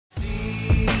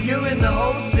You're in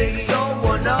the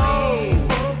 06010.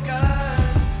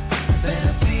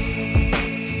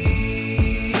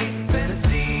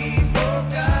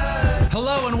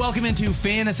 Hello and welcome into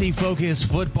Fantasy Focus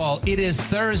Football. It is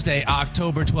Thursday,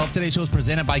 October 12th. Today's show is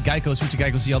presented by Geico. Switch to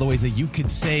Geico, see all the ways that you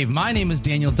could save. My name is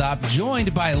Daniel Dopp,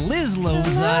 joined by Liz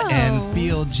Loza and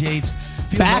Field Yates.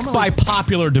 Back by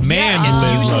popular demand, It's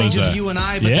Liz usually Loza. just you and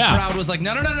I, but the crowd was like,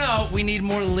 no. We need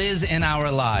more Liz in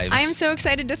our lives. I am so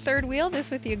excited to third wheel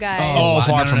this with you guys. Oh,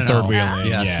 far from third wheeling.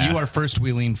 Yes, Yeah. you are first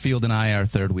wheeling. Field and I are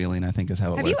third wheeling, I think is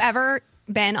how it Have works. you ever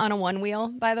been on a one wheel,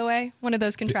 by the way? One of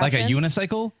those contraptions? Like a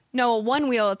unicycle? No, a one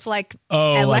wheel, it's like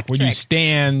like electric. when you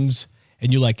stand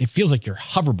and you it feels like you're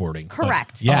hoverboarding.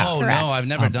 Correct. But, yeah. Oh, Correct. no, I've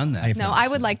never done that. No, I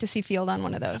would like to see Field on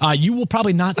one of those. You will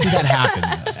probably not see that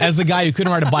happen. As the guy who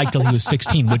couldn't ride a bike till he was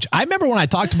 16, which I remember when I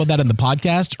talked about that in the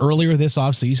podcast earlier this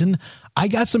offseason, I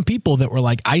got some people that were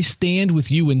like, I stand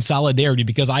with you in solidarity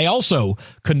because I also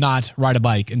could not ride a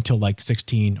bike until like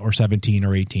 16 or 17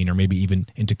 or 18 or maybe even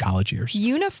into college years.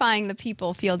 Unifying the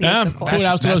people, Field Yeah, Yates, of course.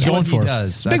 that's what I was going what he for. does.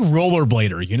 It's a big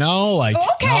rollerblader, you know? Like,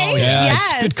 Okay, It's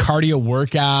yes. good cardio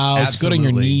workout. It's good on your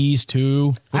Absolutely. knees,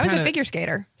 too. I was a figure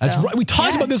skater. That's so- right. We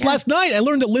talked about this last night. I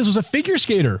learned that Liz was a figure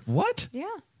skater. What? Yeah.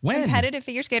 When? Competitive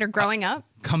figure skater growing up.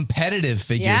 Competitive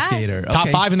figure Yes. skater. Top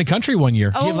 5 in the country one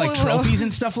year. Do you have like Oh. trophies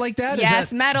and stuff like that? Is Yes,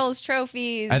 that- medals,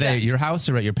 trophies. Are they at your house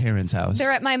or at your parents' house?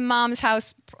 They're at my mom's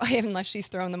house, unless she's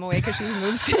thrown them away because she's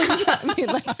moved since. I mean,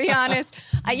 let's be honest.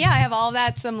 I have all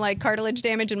that, some like cartilage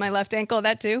damage in my left ankle,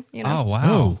 that too. You know? Oh, wow.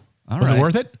 Oh. All Was right. it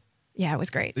worth it? Yeah, it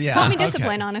was great. Yeah, Taught me okay.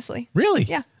 discipline, honestly. Really?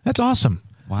 Yeah. That's awesome.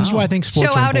 Wow. This is why I think sports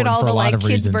Show are out at important all for a the lot like of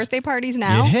kids' reasons. birthday parties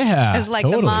now. Yeah, as like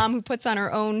totally. the mom who puts on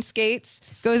her own skates,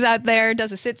 goes out there,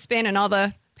 does a sit spin, and all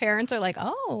the parents are like,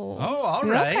 "Oh, all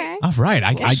right. okay." All right.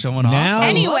 I showing off. now,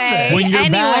 Anyway, when you're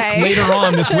back later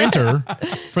on this winter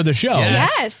for the show,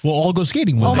 Yes. we'll all go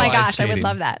skating one Oh my day. gosh, I Skating. would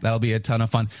love that. That'll be a ton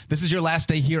of fun. This is your last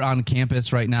day here on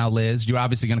campus right now, Liz. You're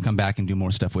obviously going to come back and do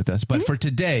more stuff with us. But for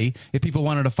today, if people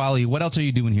wanted to follow you, what else are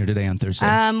you doing here today on Thursday?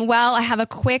 Well, I have a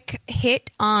quick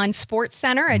hit on Sports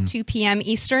Center at 2 p.m.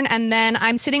 Eastern, and then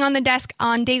I'm sitting on the desk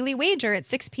on Daily Wager at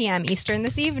 6 p.m. Eastern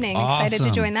this evening. Excited to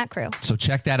Awesome. join that crew. So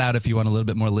check that out if you want a little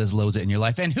bit more Liz Loza in your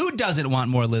life. And who doesn't want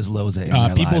more Liz Loza in their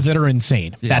People lives? that are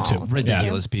insane. That's who.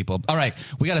 Ridiculous people. All right.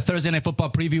 We got a Thursday Night Football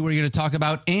preview we're going to talk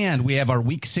about, and we have our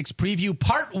Week 6 preview,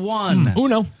 Part 1.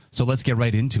 Uno. So let's get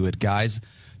right into it, guys.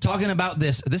 Talking about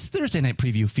this Thursday night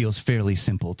preview feels fairly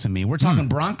simple to me. We're talking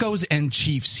Broncos and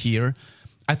Chiefs here.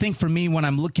 I think for me, when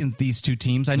I'm looking at these two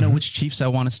teams, I know which Chiefs I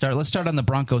want to start. Let's start on the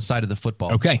Broncos side of the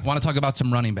football. Okay. I want to talk about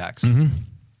some running backs.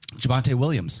 Javonte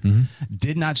Williams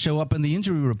did not show up in the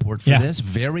injury report for this.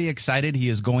 Very excited. He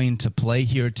is going to play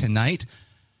here tonight.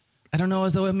 I don't know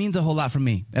as though it means a whole lot for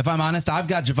me. If I'm honest, I've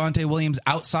got Javonte Williams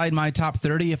outside my top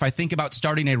 30. If I think about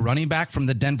starting a running back from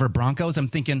the Denver Broncos, I'm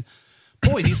thinking,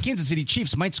 boy, these Kansas City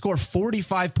Chiefs might score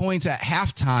 45 points at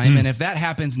halftime. And if that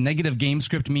happens, negative game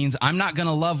script means I'm not going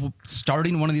to love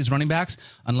starting one of these running backs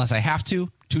unless I have to.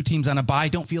 2 teams on a bye.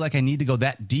 Don't feel like I need to go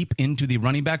that deep into the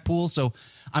running back pool. So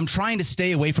I'm trying to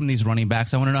stay away from these running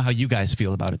backs. I want to know how you guys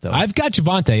feel about it, though. I've got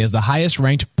Javonte as the highest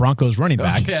ranked Broncos running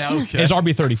back. Okay. Is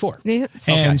RB34. Yeah.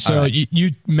 And so all right. you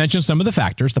mentioned some of the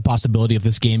factors, the possibility of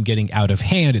this game getting out of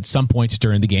hand at some point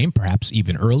during the game, perhaps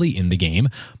even early in the game.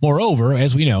 Moreover,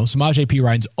 as we know, Samaje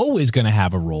Perine's always going to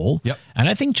have a role. Yep. And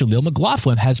I think Jaleel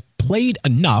McLaughlin has played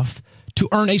enough to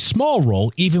earn a small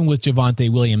role, even with Javonte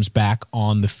Williams back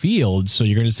on the field. So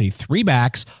you're going to see 3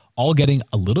 backs all getting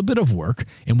a little bit of work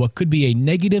in what could be a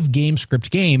negative game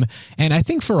script game. And I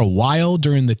think for a while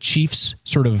during the Chiefs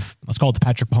sort of, let's call it the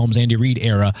Patrick Mahomes, Andy Reid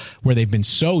era, where they've been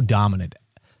so dominant,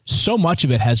 so much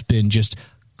of it has been just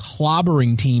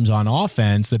clobbering teams on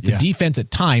offense that the defense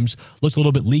at times looked a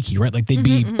little bit leaky, right? Like they'd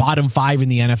be bottom 5 in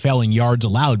the NFL in yards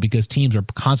allowed because teams are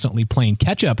constantly playing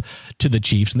catch up to the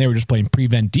Chiefs and they were just playing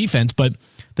prevent defense. But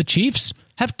the Chiefs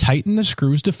have tightened the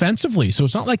screws defensively. So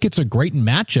it's not like it's a great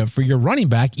matchup for your running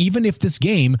back, even if this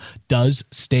game does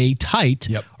stay tight,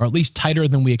 or at least tighter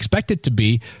than we expect it to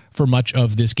be for much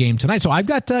of this game tonight. So I've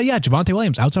got, Javonte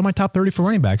Williams outside my top 30 for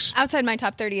running backs. Outside my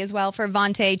top 30 as well for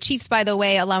Vontae. Chiefs, by the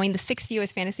way, allowing the 6th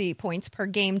fewest fantasy points per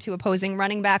game to opposing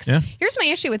running backs. Yeah. Here's my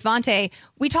issue with Vontae.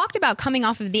 We talked about coming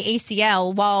off of the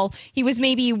ACL while he was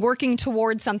maybe working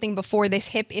towards something before this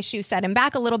hip issue set him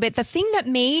back a little bit. The thing that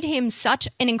made him such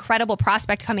an incredible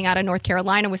prospect coming out of North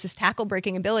Carolina was his tackle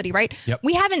breaking ability, right? Yep.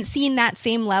 We haven't seen that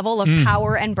same level of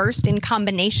power and burst in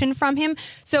combination from him.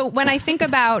 So when I think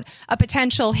about a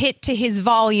potential hit to his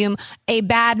volume, a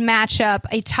bad matchup,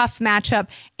 a tough matchup,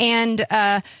 and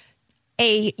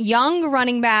a young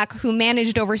running back who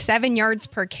managed over 7 yards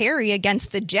per carry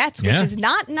against the Jets, which is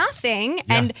not nothing. Yeah.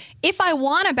 And if I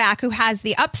want a back who has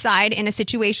the upside in a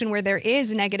situation where there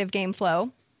is negative game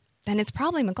flow, then it's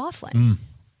probably McLaughlin.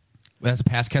 As a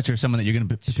pass catcher, someone that you're going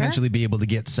to potentially be able to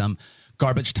get some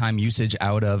garbage time usage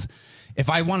out of. If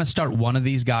I want to start one of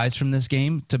these guys from this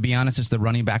game, to be honest, it's the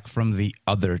running back from the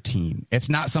other team. It's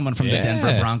not someone from the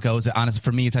Denver Broncos. Honestly,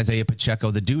 for me, it's Isaiah Pacheco.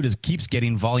 The dude keeps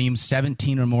getting volume,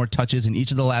 17 or more touches in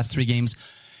each of the last 3 games.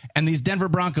 And these Denver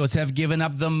Broncos have given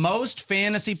up the most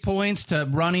fantasy points to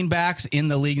running backs in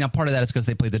the league. Now, part of that is because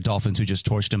they played the Dolphins, who just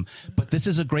torched them. But this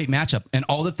is a great matchup. And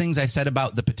all the things I said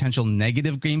about the potential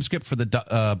negative game script for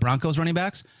the Broncos running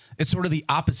backs, it's sort of the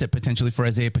opposite potentially for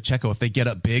Isaiah Pacheco. If they get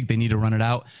up big, they need to run it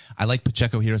out. I like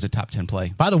Pacheco here as a top 10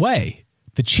 play. By the way,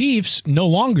 the Chiefs no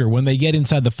longer, when they get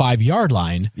inside the 5-yard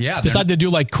line, decide to do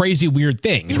like crazy weird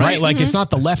things, right? Like it's not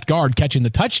the left guard catching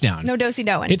the touchdown. No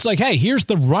do-si-doing. It's like, hey, here's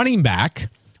the running back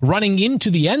running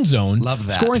into the end zone,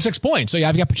 scoring 6 points. So yeah,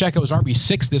 I've got Pacheco as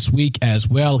RB6 this week as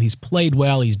well. He's played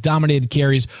well. He's dominated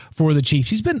carries for the Chiefs.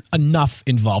 He's been enough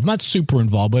involved, not super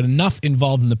involved, but enough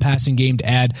involved in the passing game to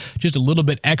add just a little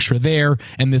bit extra there.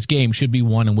 And this game should be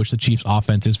one in which the Chiefs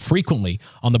offense is frequently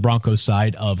on the Broncos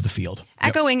side of the field.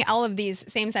 Echoing all of these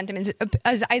same sentiments,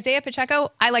 as Isaiah Pacheco,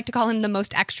 I like to call him the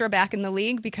most extra back in the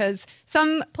league because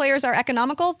some players are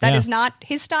economical. That is not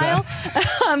his style.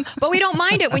 But we don't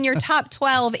mind it when you're top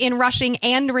 12 in rushing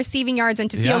and receiving yards, and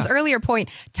to Fields' earlier point,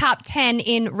 top 10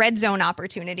 in red zone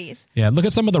opportunities. Yeah, look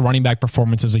at some of the running back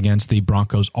performances against the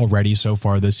Broncos already so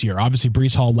far this year. Obviously,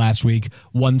 Breece Hall last week,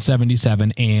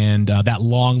 177, and that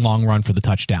long run for the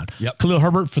touchdown. Khalil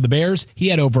Herbert for the Bears, he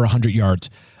had over 100 yards.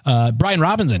 Brian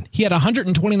Robinson, he had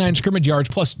 129 scrimmage yards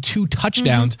plus 2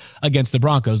 touchdowns against the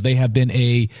Broncos. They have been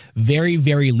a very,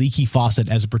 very leaky faucet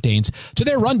as it pertains to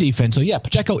their run defense. So, yeah,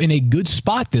 Pacheco in a good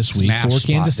spot this week for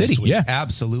Kansas City. Yeah,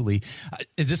 absolutely.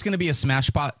 Is this going to be a smash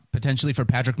spot potentially for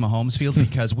Patrick Mahomes field?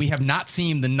 Because we have not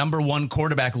seen the number 1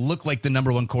 quarterback look like the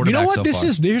number 1 quarterback. You know what so this far.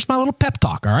 is? Here's my little pep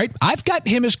talk, all right? I've got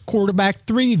him as quarterback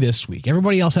 3 this week.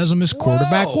 Everybody else has him as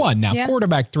quarterback 1. Now,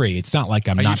 quarterback 3, it's not like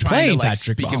I'm not playing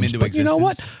Patrick Mahomes, but you know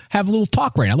what? Have a little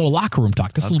talk right now, a little locker room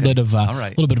talk. This is a little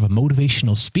bit of a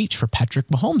motivational speech for Patrick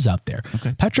Mahomes out there.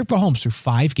 Patrick Mahomes, through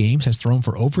 5 games, has thrown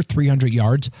for over 300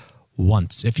 yards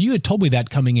once. If you had told me that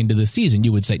coming into the season,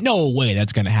 you would say, no way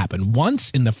that's going to happen. Once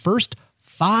in the first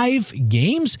 5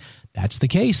 games, that's the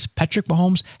case. Patrick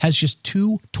Mahomes has just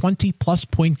 2 20-plus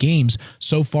point games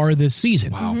so far this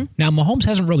season. Wow. Now, Mahomes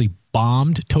hasn't really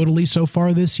bombed totally so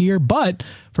far this year, but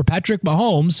for Patrick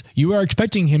Mahomes, you are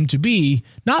expecting him to be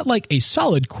not like a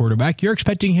solid quarterback. You're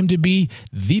expecting him to be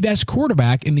the best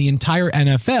quarterback in the entire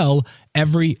NFL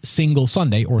every single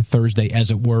Sunday or Thursday,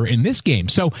 as it were, in this game.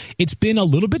 So it's been a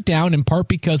little bit down, in part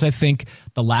because I think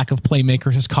the lack of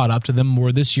playmakers has caught up to them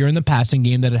more this year in the passing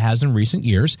game than it has in recent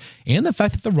years, and the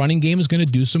fact that the running game is going to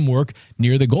do some work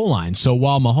near the goal line. So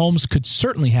while Mahomes could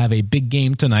certainly have a big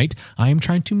game tonight, I am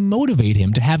trying to motivate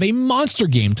him to have a monster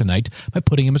game tonight by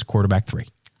putting him as quarterback 3.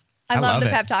 I love the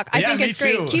pep talk. I think it's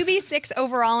great. QB6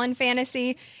 overall in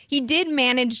fantasy. He did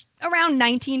manage around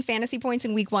 19 fantasy points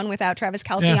in week 1 without Travis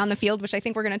Kelce on the field, which I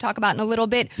think we're going to talk about in a little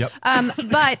bit.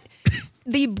 But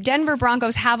the Denver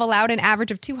Broncos have allowed an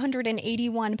average of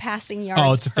 281 passing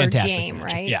yards per game, matchup.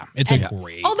 right? Yeah, it's a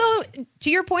great. Although, to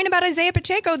your point about Isaiah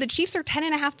Pacheco, the Chiefs are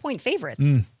 10.5-point favorites.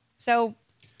 So...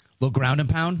 little ground and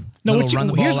pound. No, run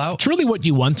the ball out. Truly, what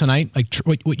you want tonight,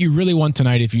 what you really want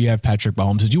tonight, if you have Patrick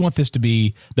Mahomes, is you want this to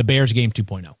be the Bears game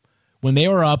 2.0. When they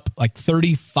were up like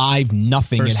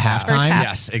 35-0 at halftime.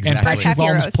 Yes, exactly. And Patrick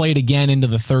Mahomes played again into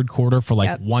the third quarter for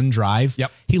like one drive.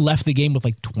 He left the game with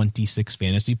like 26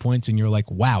 fantasy points, and you're like,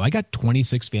 wow, I got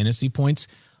 26 fantasy points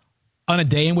on a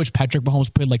day in which Patrick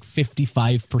Mahomes played like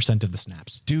 55% of the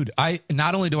snaps. Dude,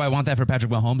 not only do I want that for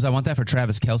Patrick Mahomes, I want that for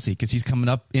Travis Kelce, because he's coming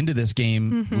up into this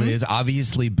game, Liz,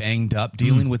 obviously banged up,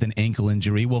 dealing with an ankle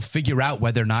injury. We'll figure out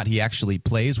whether or not he actually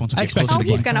plays once we get closer to game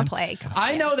he's going to time. play.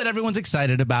 I know that everyone's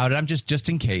excited about it. I'm just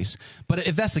in case. But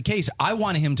if that's the case, I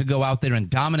want him to go out there and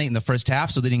dominate in the first half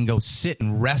so that he can go sit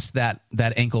and rest that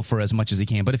ankle for as much as he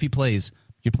can. But if he plays,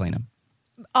 you're playing him.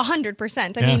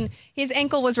 100%. I mean, his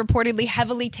ankle was reportedly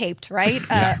heavily taped, right?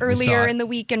 Earlier in the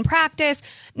week in practice.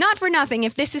 Not for nothing.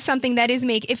 If this is something that is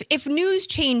if news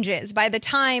changes by the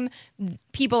time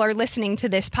people are listening to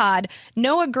this pod,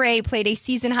 Noah Gray played a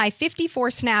season-high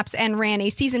 54 snaps and ran a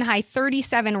season-high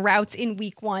 37 routes in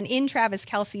week 1 in Travis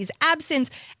Kelce's absence.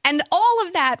 And all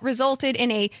of that resulted in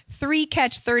a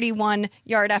 3-catch,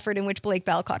 31-yard effort in which Blake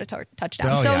Bell caught a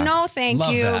touchdown. No, thank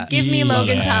you. Give me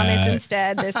Logan Thomas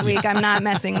instead this week. I'm not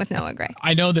messing passing with Noah Gray.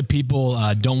 I know that people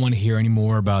don't want to hear any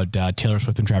more about Taylor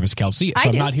Swift and Travis Kelce. So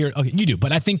I'm not here. Okay, you do.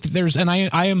 But I think that there's, and I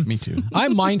am. Me too.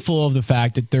 I'm mindful of the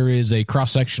fact that there is a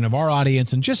cross-section of our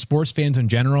audience and just sports fans in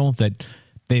general that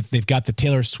they've got the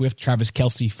Taylor Swift, Travis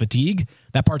Kelce fatigue.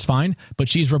 That part's fine. But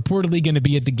she's reportedly going to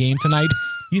be at the game tonight.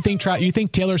 You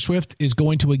think Taylor Swift is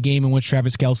going to a game in which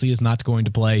Travis Kelce is not going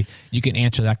to play? You can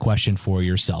answer that question for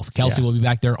yourself. Kelce will be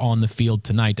back there on the field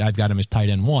tonight. I've got him as tight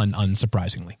end 1,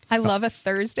 unsurprisingly. I love a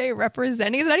Thursday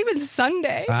representing. It's not even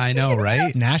Sunday. I know,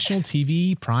 right? National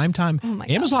TV, primetime. Oh my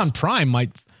Amazon Prime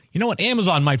might... You know what?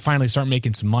 Amazon might finally start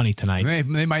making some money tonight.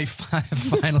 They might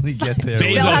finally get there.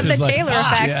 Bezos They'll have the is like, Taylor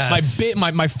effect. yes.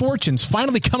 My fortunes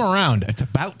finally come around. It's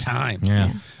about time.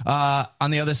 Yeah. On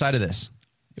the other side of this,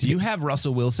 do you have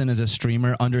Russell Wilson as a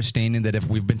streamer, understanding that if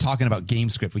we've been talking about game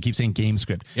script, we keep saying game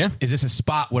script. Yeah. Is this a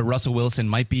spot where Russell Wilson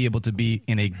might be able to be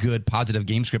in a good, positive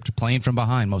game script, playing from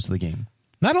behind most of the game?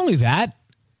 Not only that,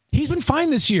 he's been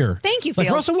fine this year. Thank you, Like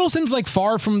Phil. Russell Wilson's like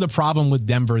far from the problem with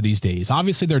Denver these days.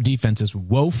 Obviously, their defense is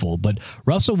woeful, but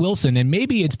Russell Wilson, and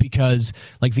maybe it's because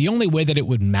like the only way that it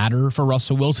would matter for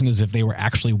Russell Wilson is if they were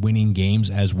actually winning games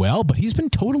as well, but he's been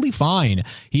totally fine.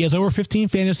 He has over 15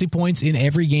 fantasy points in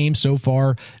every game so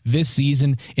far this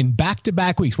season in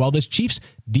back-to-back weeks. While this Chiefs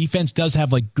defense does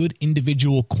have like good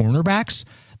individual cornerbacks,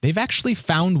 they've actually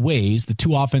found ways, the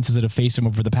two offenses that have faced him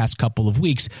over the past couple of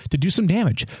weeks, to do some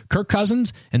damage. Kirk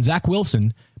Cousins and Zach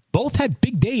Wilson both had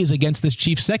big days against this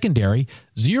Chiefs secondary,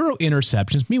 0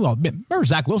 interceptions. Meanwhile, remember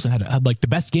Zach Wilson had like the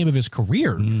best game of his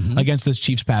career against this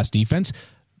Chiefs pass defense.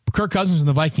 Kirk Cousins and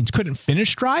the Vikings couldn't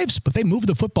finish drives, but they moved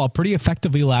the football pretty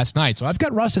effectively last night. So I've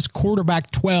got Russ as quarterback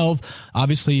 12.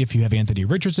 Obviously, if you have Anthony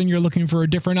Richardson, you're looking for a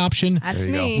different option. That's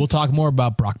me. We'll talk more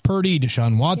about Brock Purdy,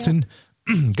 Deshaun Watson.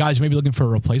 Guys maybe looking for a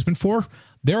replacement for.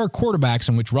 There are quarterbacks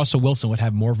in which Russell Wilson would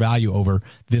have more value over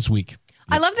this week.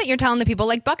 I love that you're telling the people,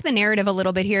 like, buck the narrative a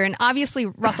little bit here. And obviously,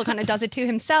 Russell kind of does it to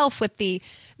himself with the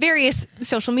various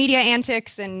social media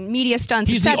antics and media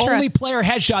stunts, He's the etc. only player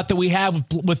headshot that we have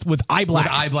with eye black.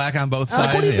 With eye black on both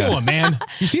Like, sides. what are you doing, man?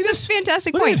 You see this?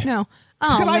 Fantastic Look at point. it. No.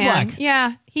 He's Oh, got eye man. black.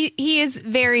 Yeah. He is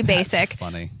very basic.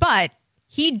 funny. But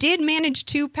he did manage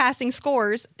 2 passing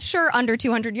scores, sure, under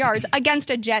 200 yards against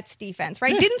a Jets defense,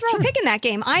 right? Didn't throw a pick in that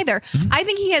game either. I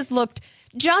think he has looked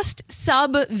just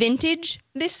sub-vintage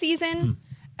this season.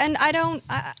 And I don't...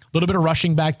 A little bit of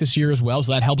rushing back this year as well,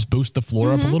 so that helps boost the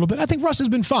floor up a little bit. I think Russ has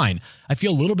been fine. I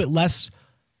feel a little bit less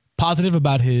positive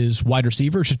about his wide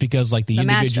receivers just because like the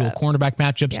individual matchup. cornerback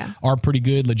matchups are pretty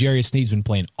good. L'Jarius Sneed's been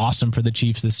playing awesome for the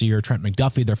Chiefs this year. Trent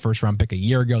McDuffie, their first round pick a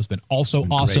year ago, has been also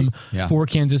awesome for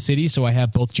Kansas City. So I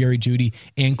have both Jerry Jeudy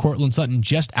and Cortland Sutton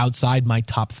just outside my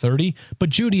top 30.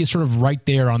 But Jeudy is sort of right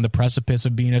there on the precipice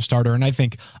of being a starter. And I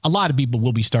think a lot of people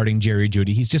will be starting Jerry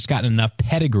Jeudy. He's just gotten enough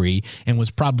pedigree and was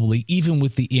probably, even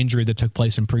with the injury that took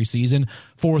place in preseason,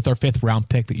 4th or 5th round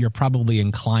pick that you're probably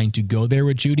inclined to go there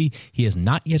with Jeudy. He has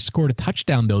not yet scored a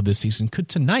touchdown, though, this season. Could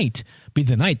tonight be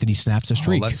the night that he snaps a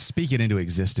streak? Let's speak it into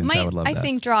existence. might, I would love that. I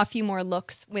think, draw a few more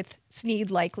looks with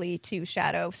Snead likely to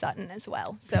shadow Sutton as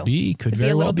well. So could be a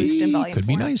very little well boost in be. volume Could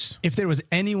be for him. nice. If there was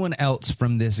anyone else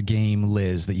from this game,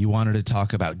 Liz, that you wanted to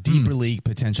talk about, deeper league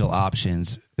potential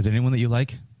options, is there anyone that you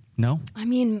like? No? I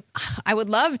mean, I would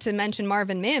love to mention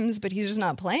Marvin Mims, but he's just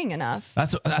not playing enough.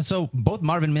 That's so both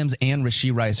Marvin Mims and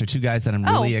Rasheed Rice are two guys that I'm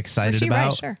really excited Rasheed about.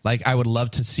 Rice, sure. Like, I would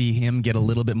love to see him get a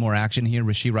little bit more action here.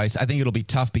 Rasheed Rice, I think it'll be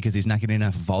tough because he's not getting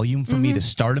enough volume for me to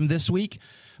start him this week.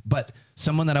 But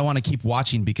someone that I want to keep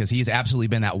watching because he has absolutely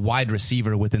been that wide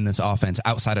receiver within this offense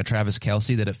outside of Travis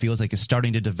Kelce that it feels like is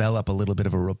starting to develop a little bit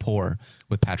of a rapport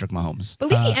with Patrick Mahomes. I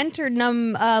believe he entered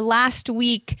last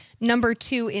week number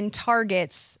 2 in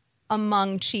targets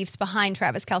among Chiefs behind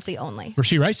Travis Kelce only.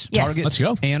 Rasheed Rice? Yes. Targets Let's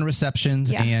go. and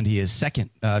receptions, Yeah. and he is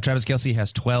second. Travis Kelce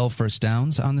has 12 first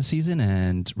downs on the season,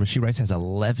 and Rasheed Rice has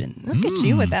 11. Look at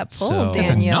you with that pull, So-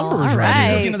 Daniel. Got the numbers All right. Just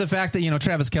right. looking at the fact that,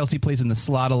 Travis Kelce plays in the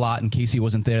slot a lot, and Casey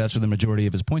wasn't there. That's where the majority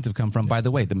of his points have come from. By the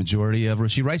way, the majority of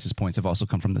Rasheed Rice's points have also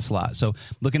come from the slot. So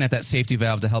looking at that safety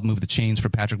valve to help move the chains for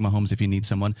Patrick Mahomes if you need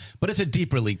someone. But it's a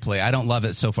deeper league play. I don't love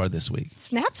it so far this week.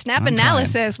 Snap I'm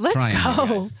analysis. trying. Let's Trying,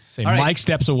 go. guys. Say All right. Mike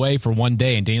steps away for one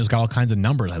day and Daniel's got all kinds of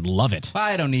numbers. I'd love it.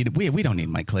 I don't need we don't need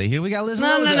Mike Clay here. We got Liz. No.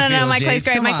 Lowe's, I feel, Mike Clay's James.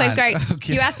 great. Come Mike Clay's on. great.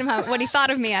 Okay. You asked him what he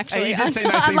thought of me, actually, He did say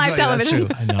nice on things live about you. That's television.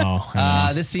 true. I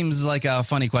know. This seems like a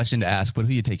funny question to ask, but who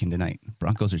are you taking tonight?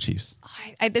 Broncos or Chiefs?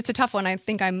 It's a tough one. I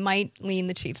think I might lean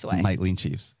the Chiefs away. Might lean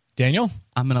Chiefs. Daniel?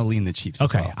 I'm going to lean the Chiefs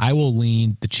as well. I will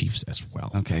lean the Chiefs as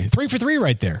well. Okay. 3 for 3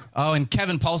 right there. Oh, and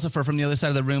Kevin Pulsifer from the other side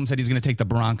of the room said he's going to take the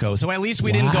Broncos. So at least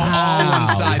we didn't go all one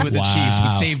side with the Chiefs. We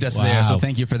saved us there. So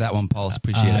thank you for that one, Pulse.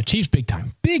 Appreciate it. Chiefs big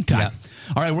time. Big time.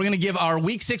 Yeah. All right, we're going to give our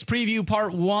Week 6 preview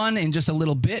part 1 in just a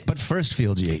little bit. But first,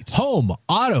 Field Yates. Home,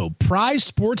 auto, prize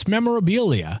sports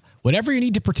memorabilia. Whatever you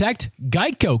need to protect,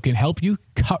 Geico can help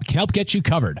get you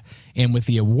covered. And with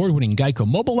the award-winning Geico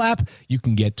mobile app, you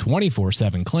can get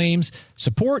 24/7 claims,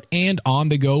 support, and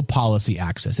on-the-go policy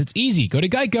access. It's easy. Go to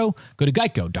Geico. Go to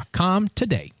geico.com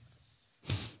today.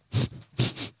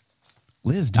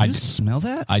 Liz, do you smell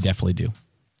that? I definitely do.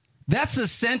 That's the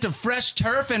scent of fresh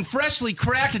turf and freshly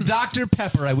cracked Dr.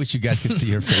 Pepper. I wish you guys could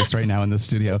see her face right now in the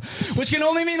studio, which can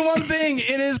only mean one thing.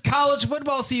 It is college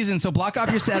football season. So block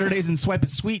off your Saturdays and swipe a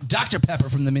sweet Dr. Pepper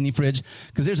from the mini fridge,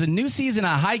 because there's a new season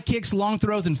of high kicks, long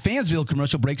throws, and Fansville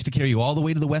commercial breaks to carry you all the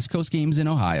way to the West Coast games in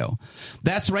Ohio.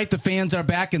 That's right. The fans are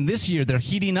back, and this year they're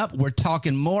heating up. We're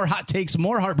talking more hot takes,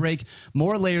 more heartbreak,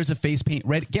 more layers of face paint.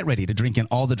 Get ready to drink in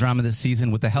all the drama this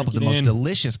season with the help of the most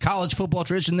delicious college football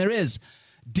tradition there is.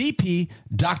 DP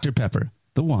Dr. Pepper,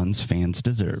 the ones fans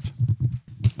deserve.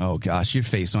 Oh, gosh, your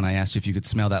face when I asked you if you could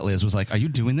smell that, Liz, was like, are you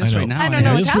doing this right now? I don't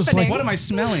know what's happening. What am I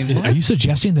smelling? Are you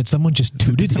suggesting that someone just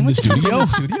tooted in the studio?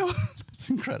 It's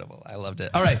incredible. I loved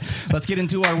it. All right, let's get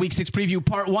into our Week 6 preview,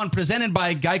 part 1, presented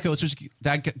by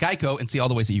Geico, and see all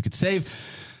the ways that you could save.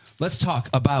 Let's talk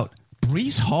about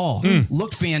Breece Hall.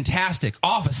 Looked fantastic.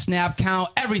 Off a snap count,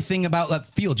 everything about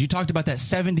left field. You talked about that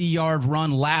 70-yard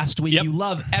run last week. Yep. You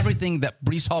love everything that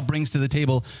Breece Hall brings to the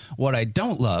table. What I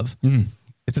don't love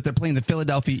is that they're playing the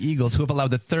Philadelphia Eagles, who have allowed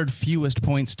the third fewest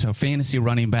points to fantasy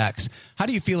running backs. How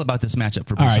do you feel about this matchup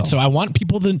for Breece Hall? All right, so I want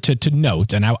people to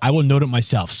note, and I will note it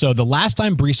myself. So the last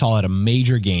time Breece Hall had a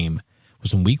major game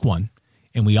was in Week 1.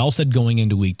 And we all said going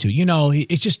into Week 2,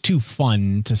 it's just too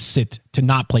fun to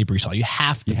not play Breece Hall. You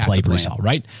have to play Breece Hall,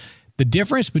 right? The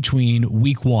difference between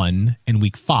Week 1 and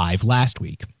Week 5 last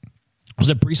week was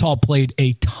that Breece Hall played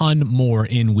a ton more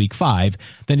in Week 5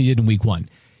 than he did in Week 1.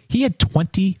 He had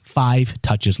 25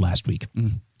 touches last week.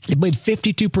 He played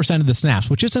 52% of the snaps,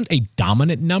 which isn't a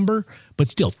dominant number, but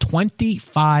still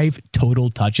 25 total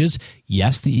touches.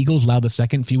 Yes, the Eagles allow the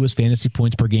second fewest fantasy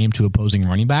points per game to opposing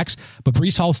running backs, but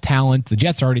Breece Hall's talent, the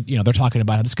Jets already, they're talking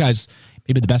about how this guy's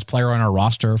maybe the best player on our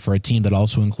roster for a team that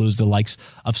also includes the likes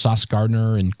of Sauce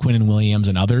Gardner and Quinnen Williams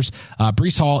and others.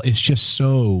 Breece Hall is just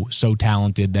so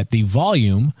talented that the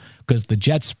volume, because the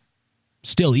Jets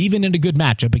still, even in a good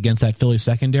matchup against that Philly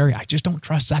secondary, I just don't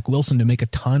trust Zach Wilson to make a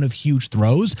ton of huge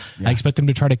throws. Yeah. I expect them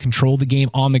to try to control the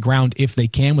game on the ground if they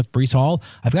can with Breece Hall.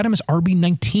 I've got him as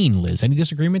RB19, Liz. Any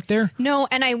disagreement there? No,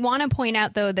 and I want to point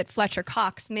out, though, that Fletcher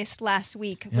Cox missed last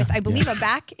week with, I believe, a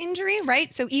back injury,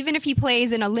 right? So even if he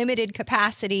plays in a limited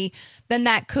capacity, then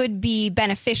that could be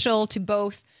beneficial to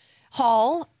both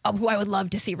Hall, who I would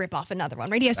love to see rip off another one,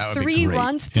 right? He has three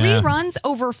runs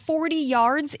over 40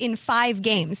 yards in 5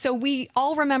 games. So we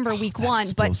all remember Week 1,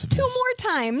 but 2 more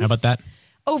times. How about that?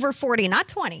 Over 40, not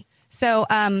 20. So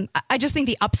I just think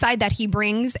the upside that he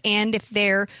brings, and if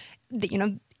they're,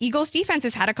 Eagles defense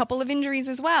has had a couple of injuries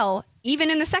as well, even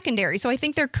in the secondary. So I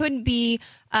think there could be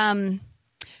an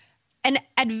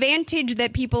advantage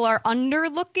that people are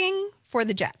underlooking for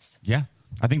the Jets. Yeah.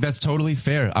 I think that's totally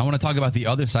fair. I want to talk about the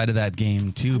other side of that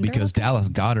game, too, because Dallas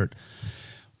Goedert,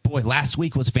 boy, last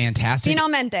week was fantastic.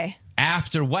 Finalmente.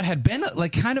 After what had been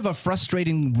kind of a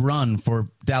frustrating run for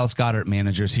Dallas Goedert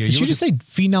managers here. Did you just say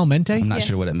finalmente? I'm not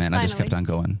sure what it meant. Finally. I just kept on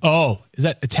going. Oh, is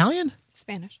that Italian?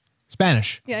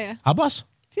 Spanish. Yeah. Hablas?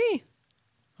 Sí.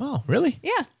 Oh, really?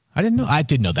 Yeah. I didn't know. I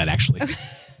did know that, actually. Okay.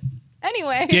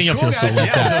 Anyway, Daniel feels so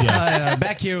left out.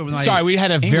 Back here. With Sorry, we had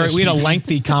a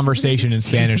lengthy conversation in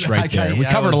Spanish right there. We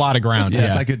covered a lot of ground.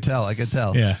 Yes, I could tell.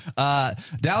 Yeah.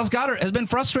 Dallas Goedert has been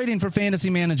frustrating for fantasy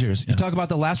managers. You talk about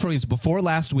the last 4 games before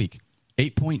last week.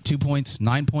 8.2 points,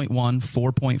 9.1,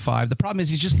 4.5. The problem is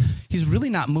he's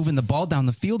really not moving the ball down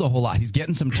the field a whole lot. He's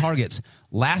getting some targets.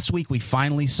 Last week we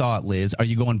finally saw it, Liz. Are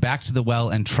you going back to the well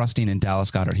and trusting in Dallas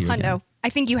Goedert here again? No, I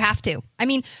think you have to. I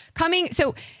mean,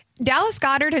 Dallas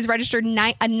Goedert has registered a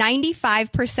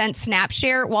 95% snap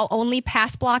share while only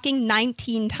pass blocking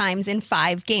 19 times in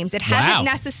 5 games. It hasn't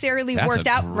necessarily worked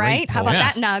out, right? How about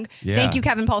that, Nug? Yeah. Thank you,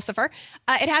 Kevin Pulsifer.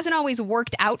 It hasn't always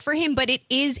worked out for him, but it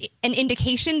is an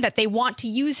indication that they want to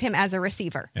use him as a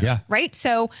receiver. Yeah. Right?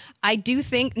 So I do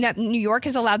think that New York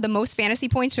has allowed the most fantasy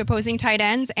points to opposing tight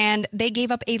ends, and they gave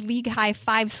up a league-high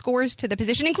 5 scores to the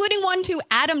position, including one to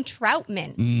Adam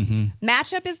Troutman.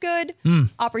 Matchup is good.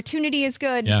 Opportunity is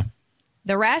good. Yeah.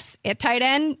 The rest, at tight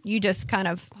end, you just kind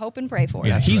of hope and pray for.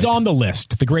 Yeah, he's on the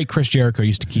list. The great Chris Jericho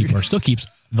used to keep, or still keeps,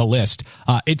 the list.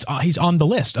 He's on the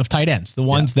list of tight ends, the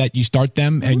ones that you start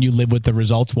them and you live with the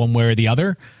results one way or the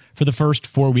other. For the first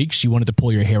 4 weeks, you wanted to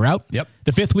pull your hair out. Yep.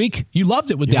 The fifth week, you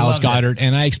loved it with Dallas Goedert,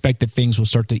 and I expect that things will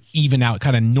start to even out,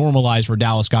 kind of normalize for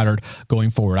Dallas Goedert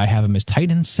going forward. I have him as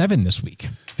tight end 7 this week.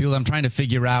 I'm trying to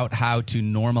figure out how to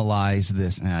normalize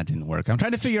this. It didn't work. I'm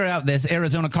trying to figure out this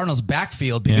Arizona Cardinals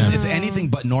backfield because it's anything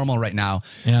but normal right now.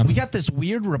 Yeah. We got this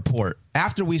weird report.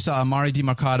 After we saw Amari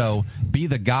DiMercado be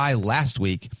the guy last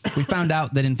week, we found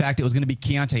out that, in fact, it was going to be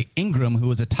Keontae Ingram who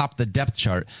was atop the depth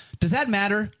chart. Does that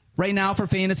matter right now for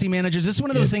fantasy managers? This is one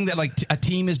of those things that like a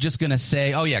team is just going to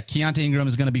say, oh, yeah, Keontae Ingram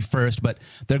is going to be first, but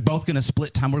they're both going to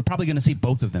split time. We're probably going to see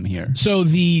both of them here. So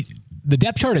the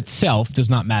depth chart itself does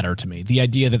not matter to me. The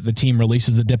idea that the team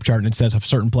releases a depth chart and it says a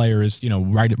certain player is,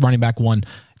 running back 1.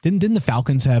 Didn't the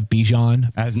Falcons have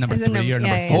Bijan as number 3 or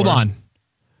number 4? Hold on.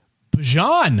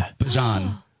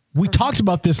 Bijan. We talked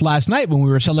about this last night when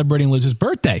we were celebrating Liz's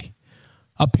birthday.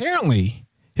 Apparently,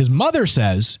 his mother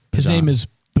says his name is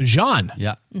Bijan.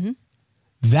 Yeah. Mm-hmm.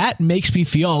 That makes me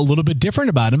feel a little bit different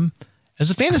about him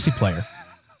as a fantasy player.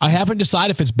 I haven't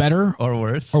decided if it's better or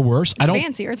worse. It's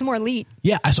fancier. It's more elite.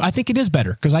 Yeah, so I think it is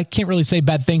better because I can't really say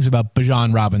bad things about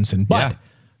Bijan Robinson. But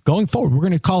going forward, we're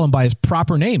going to call him by his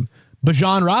proper name,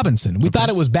 Bijan Robinson. We thought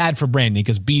it was bad for branding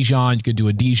because Bijan, you could do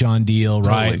a Dijon deal,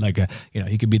 right? Like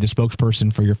he could be the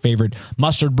spokesperson for your favorite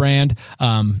mustard brand.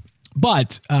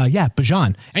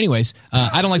 Bijan. Anyways,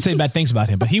 I don't like saying bad things about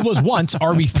him, but he was once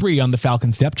RB3 on the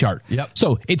Falcons depth chart. Yep.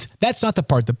 So that's not the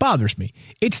part that bothers me.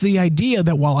 It's the idea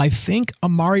that while I think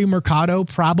Amari Mercado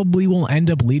probably will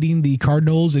end up leading the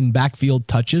Cardinals in backfield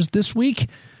touches this week,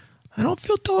 I don't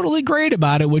feel totally great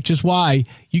about it, which is why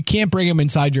you can't bring him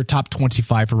inside your top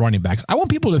 25 for running backs. I want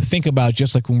people to think about,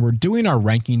 just like when we're doing our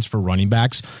rankings for running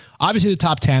backs, obviously the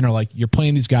top 10 are like, you're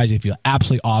playing these guys, you feel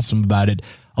absolutely awesome about it.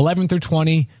 11 through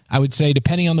 20, I would say,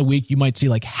 depending on the week, you might see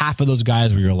like half of those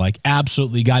guys where you're like,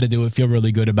 absolutely got to do it, feel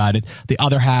really good about it. The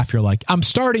other half, you're like, I'm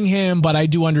starting him, but I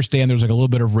do understand there's like a little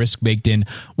bit of risk baked in.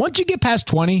 Once you get past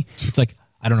 20, it's like,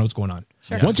 I don't know what's going on.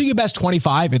 Sure. Once you get past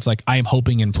 25, it's like, I am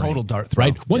hoping and praying. Total dart throw.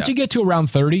 Right? Once you get to around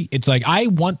 30, it's like, I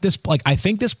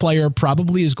think this player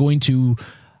probably is going to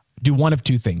do one of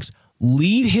two things.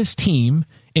 Lead his team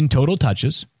in total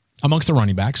touches amongst the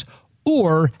running backs,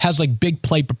 or has like big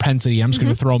play propensity. I'm just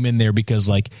going to throw him in there because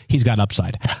like he's got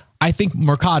upside. I think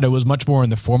Mercado was much more in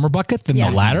the former bucket than the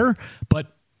latter,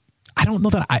 but I don't know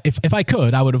that if I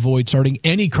could, I would avoid starting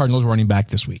any Cardinals running back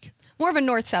this week. More of a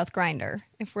north-south grinder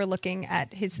if we're looking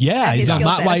at his he's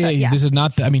not why this is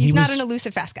not he's he not was an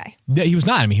elusive fast guy. Yeah, he was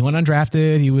not. I mean, he went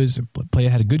undrafted. He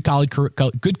had a good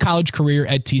college career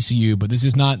at TCU, but this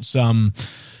is not some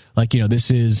this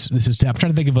is I'm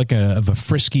trying to think of like of a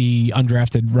frisky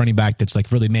undrafted running back that's like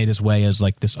really made his way as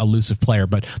like this elusive player,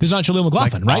 but this is not Jaleel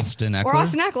McLaughlin, right? Austin Eckler. Or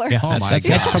Austin Eckler. Yeah,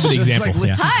 that's probably the example.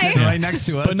 Like sitting right next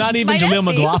to us. But not even Jaleel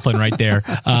McLaughlin right there,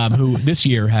 who this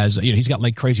year has, he's got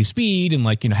like crazy speed and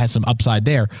like, has some upside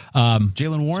there.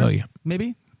 Jalen Warren,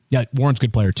 maybe? Yeah, Warren's a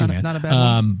good player too, man. Not a bad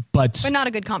one. But not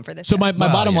a good comp for this. So my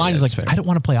bottom line is like, fair. I don't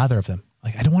want to play either of them.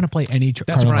 Like, I don't want to play any.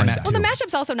 That's where I'm at. Well, the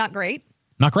matchup's also not great.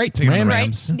 Not great.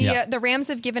 Rams. The Rams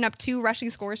have given up 2 rushing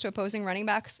scores to opposing running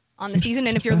backs on the season.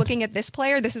 And if you're looking at this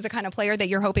player, this is the kind of player that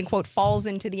you're hoping, quote, falls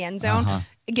into the end zone,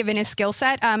 given his skill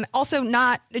set. Also,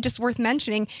 not just worth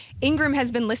mentioning, Ingram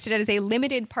has been listed as a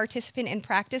limited participant in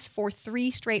practice for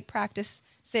 3 straight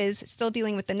practices, still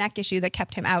dealing with the neck issue that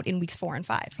kept him out in weeks 4 and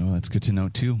 5. Oh, that's good to know,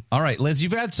 too. All right, Liz,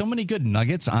 you've had so many good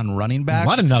nuggets on running backs. A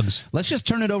lot of nugs. Let's just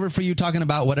turn it over for you talking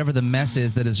about whatever the mess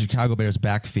is that is Chicago Bears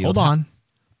backfield. Hold on.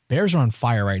 Bears are on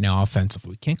fire right now offensively.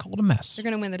 We can't call it a mess. They're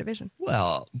going to win the division.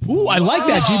 Well. Ooh, I like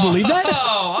that. Do you believe that?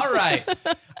 Oh, all right.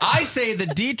 I say the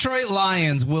Detroit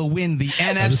Lions will win the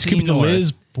NFC This could be the North.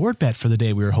 Liz board bet for the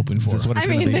day we were hoping for. Is this what it's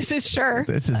gonna be? This is sure.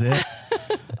 This is it.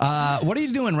 What are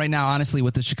you doing right now, honestly,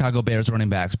 with the Chicago Bears running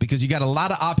backs? Because you got a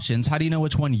lot of options. How do you know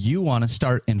which one you want to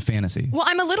start in fantasy? Well,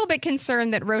 I'm a little bit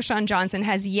concerned that Roschon Johnson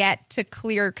has yet to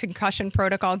clear concussion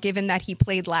protocol, given that he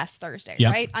played last Thursday,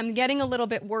 right? I'm getting a little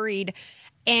bit worried.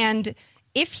 And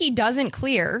if he doesn't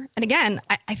clear, and again,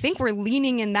 I think we're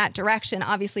leaning in that direction.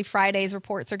 Obviously, Friday's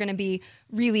reports are going to be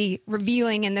really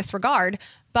revealing in this regard,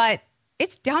 but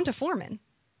it's down to Foreman.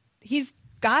 He's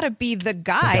got to be the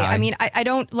guy. I mean, I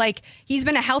don't he's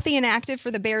been a healthy and active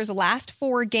for the Bears last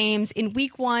 4 games. In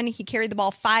week 1, he carried the ball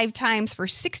 5 times for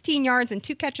 16 yards and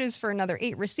 2 catches for another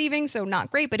 8 receiving. So not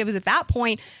great, but it was at that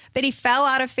point that he fell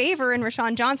out of favor and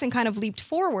Roschon Johnson kind of leaped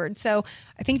forward. So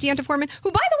I think Deonta Foreman, who,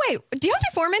 by the way,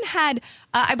 Deonta Foreman had,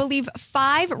 I believe,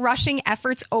 5 rushing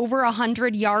efforts over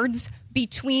 100 yards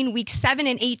between week 7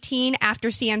 and 18 after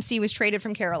CMC was traded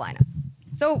from Carolina.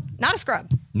 So not a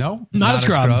scrub. No, not a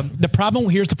scrub.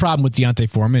 Here's the problem with Deontay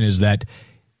Foreman is that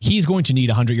he's going to need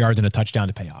 100 yards and a touchdown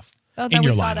to pay off. Oh, then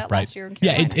we saw that last year in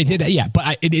Carolina. Yeah, it did. Yeah,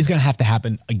 but it is going to have to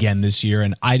happen again this year,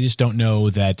 and I just don't know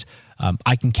that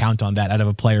I can count on that out of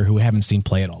a player who we haven't seen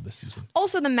play at all this season.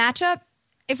 Also, the matchup,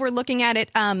 if we're looking at it,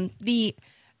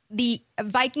 the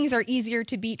Vikings are easier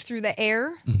to beat through the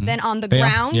air than on the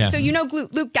ground. Yeah. So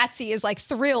Luke Getsy is like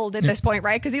thrilled at this point,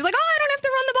 right? Because he's like, I don't have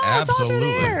to run the ball. It's all through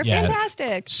the air. Yeah.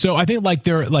 Fantastic. So I think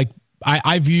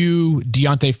I view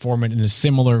Deontay Foreman in a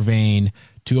similar vein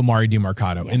to Amari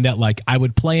DiMercato in that I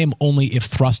would play him only if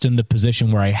thrust in the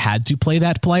position where I had to play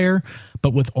that player.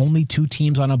 But with only 2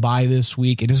 teams on a bye this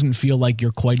week, it doesn't feel like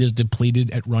you're quite as depleted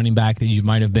at running back that you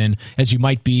might have been as you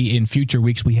might be in future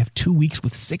weeks. We have 2 weeks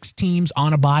with 6 teams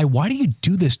on a bye. Why do you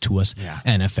do this to us,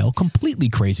 NFL? Completely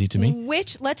crazy to me.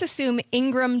 Which, let's assume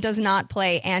Ingram does not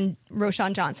play and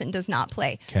Roschon Johnson does not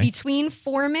play. Okay. Between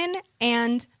Foreman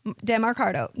and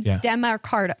DeMarcado.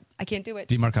 DeMarcado. I can't do it.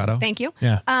 DeMarcado. Thank you.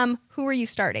 Yeah. Who are you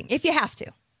starting? If you have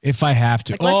to. If I have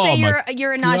to. Let's say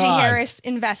you're a Najee Harris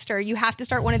investor. You have to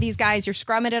start one of these guys. You're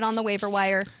scrumming it on the waiver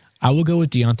wire. I will go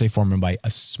with Deontay Foreman by a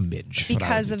smidge.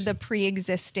 Because of the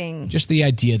pre-existing. Just the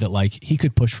idea that he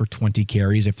could push for 20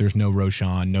 carries if there's no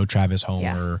Roschon, no Travis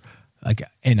Homer,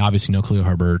 and obviously no Khalil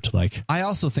Herbert. I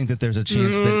also think that there's a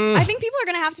chance that I think people are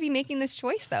going to have to be making this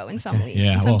choice though in some leagues,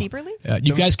 in some deeper leagues.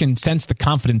 You guys can sense the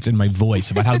confidence in my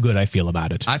voice about how good I feel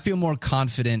about it. I feel more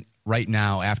confident right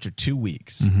now after 2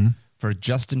 weeks for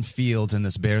Justin Fields and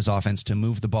this Bears offense to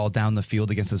move the ball down the field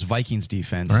against this Vikings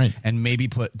defense and maybe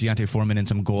put Deontay Foreman in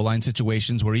some goal line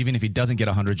situations where even if he doesn't get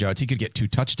 100 yards, he could get 2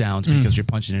 touchdowns because you're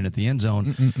punching in at the end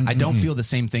zone. I don't feel the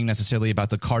same thing necessarily about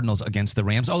the Cardinals against the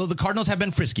Rams, although the Cardinals have been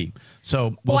frisky.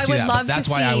 So we'll see that. But that's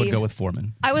why I would go with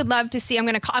Foreman. I would love to see. I'm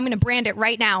going to brand it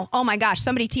right now. Oh my gosh,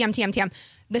 somebody TM.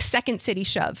 The second city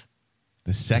shove.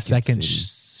 The second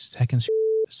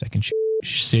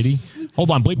city.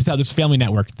 Hold on, bleep this out. This is Family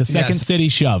Network. The second city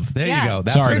shove. There you go.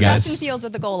 That's sorry, guys. Justin Fields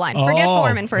at the goal line. Forget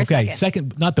Foreman for a second.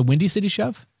 Second, not the Windy City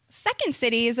shove. Second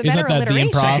City is a better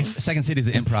alliteration. Second City is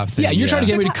the improv thing. Yeah, you're trying to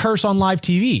get me to curse on live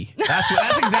TV.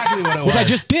 That's exactly what it was. Which I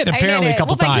just did apparently a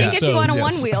couple times. Well, if I can't get you on a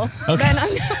one wheel, then I'm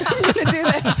going to do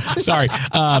this. Sorry.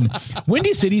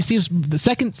 Windy City seems the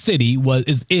second city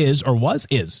is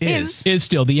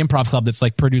still the improv club that's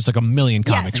produced a million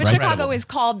comics. Yes, but Chicago is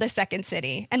called the second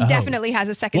city and definitely has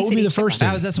a second city. What would be the first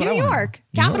city? That's what New York,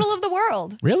 capital of the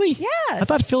world. Really? Yes. I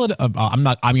thought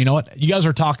Philadelphia. You know what? You guys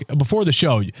are talking before the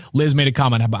show. Liz made a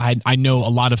comment about I know a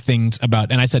lot of things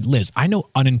about, and I said, Liz, I know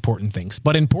unimportant things,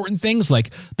 but important things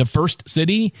like the first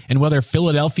city and whether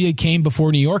Philadelphia came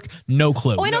before New York, no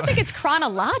clue. Oh, I don't think it's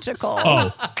chronological.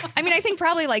 I think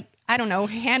probably I don't know,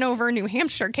 Hanover, New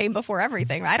Hampshire came before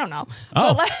everything. I don't know.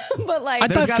 Oh. But I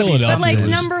thought Philadelphia. But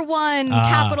number one,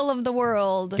 capital of the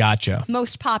world. Gotcha.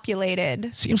 Most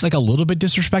populated. Seems like a little bit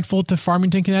disrespectful to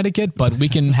Farmington, Connecticut, but we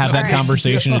can have that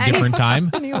conversation at a different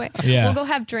time. Anyway, we'll go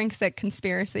have drinks at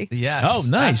Conspiracy. Yes. Oh,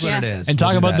 nice. That's what it is. And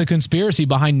talk about the conspiracy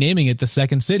behind naming it the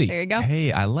second city. There you go.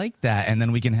 Hey, I like that. And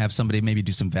then we can have somebody maybe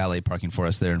do some valet parking for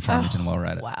us there in Farmington while we're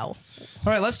at it. Wow.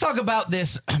 All right, let's talk about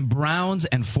this Browns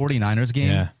and 49ers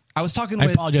game. Yeah. I was talking I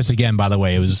apologize again, by the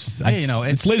way. It was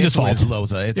it's Liz's fault. It's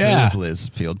Loza. It's Liz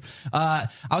Field. I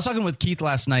was talking with Keith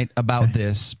last night about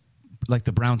this,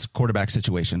 the Browns quarterback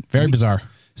situation. Very bizarre.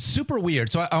 Super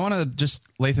weird. So I want to just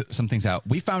lay some things out.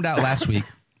 We found out last week,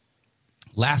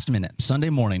 last minute, Sunday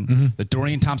morning, that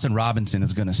Dorian Thompson-Robinson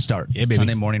is going to start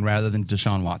Sunday morning rather than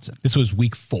Deshaun Watson. This was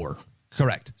week 4.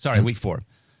 Correct. Sorry, week 4.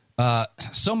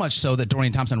 So much so that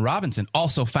Dorian Thompson-Robinson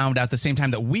also found out the same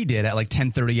time that we did at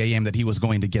 10:30 a.m. that he was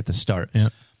going to get the start. Yeah.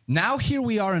 Now here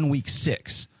we are in week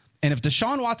 6. And if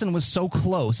Deshaun Watson was so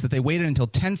close that they waited until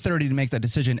 10:30 to make that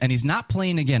decision and he's not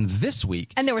playing again this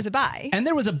week. And there was a bye.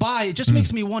 It just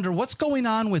makes me wonder what's going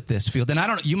on with this Field. And I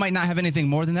don't know, you might not have anything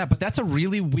more than that, but that's a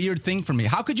really weird thing for me.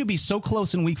 How could you be so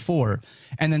close in week 4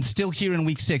 and then still here in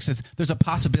week 6? There's a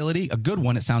possibility, a good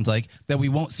one it sounds like, that we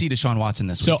won't see Deshaun Watson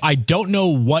this week. So I don't know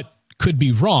what could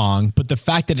be wrong, but the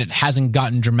fact that it hasn't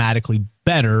gotten dramatically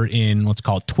better in, let's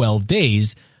call it 12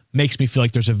 days, makes me feel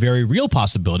like there's a very real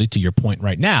possibility, to your point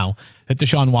right now, that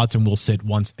Deshaun Watson will sit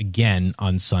once again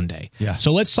on Sunday. Yeah.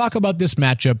 So let's talk about this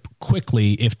matchup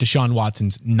quickly if Deshaun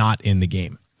Watson's not in the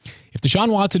game. If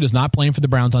Deshaun Watson is not playing for the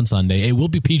Browns on Sunday, it will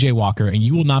be P.J. Walker, and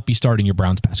you will not be starting your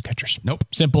Browns pass catchers. Nope.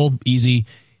 Simple, easy.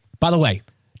 By the way,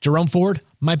 Jerome Ford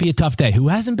might be a tough day, who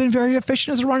hasn't been very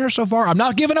efficient as a runner so far. I'm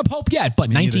not giving up hope yet, but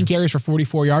 19 carries for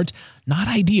 44 yards, not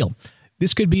ideal.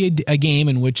 this could be a game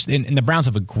in which, and the Browns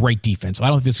have a great defense. So I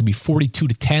don't think this could be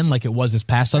 42-10 like it was this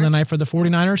past Sunday night for the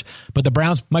 49ers, but the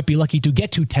Browns might be lucky to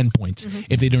get to 10 points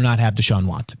if they do not have Deshaun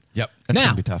Watson. Yep, that's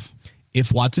going to be tough.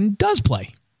 If Watson does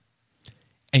play,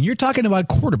 and you're talking about a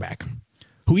quarterback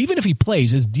who, even if he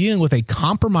plays, is dealing with a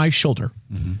compromised shoulder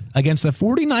against the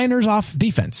 49ers off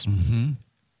defense,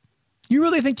 you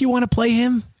really think you want to play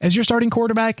him as your starting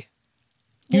quarterback?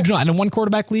 You do not. In a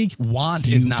one-quarterback league? Want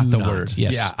is not the word.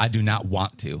 Yes. Yeah, I do not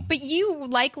want to. But you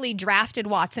likely drafted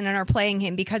Watson and are playing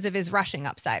him because of his rushing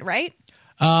upside, right?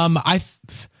 I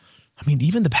mean,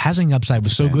 even the passing upside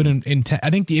was so good. I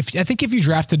think if you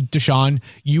drafted Deshaun,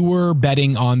 you were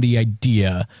betting on the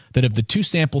idea that of the two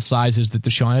sample sizes that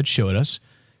Deshaun had showed us,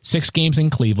 6 games in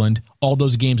Cleveland, all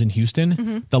those games in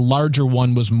Houston, the larger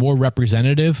one was more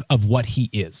representative of what he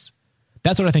is.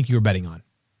 That's what I think you were betting on,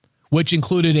 which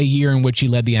included a year in which he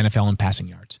led the NFL in passing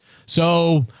yards.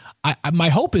 So my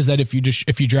hope is that if you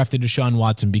drafted Deshaun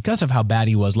Watson because of how bad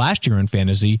he was last year in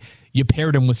fantasy, you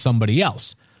paired him with somebody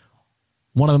else.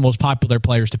 One of the most popular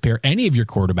players to pair any of your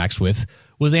quarterbacks with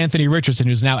was Anthony Richardson,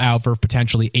 who's now out for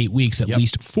potentially 8 weeks, at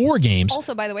least 4 games.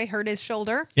 Also, by the way, hurt his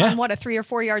shoulder on a 3 or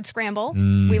 4 yard scramble.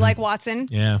 We like Watson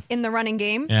in the running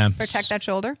game. Protect that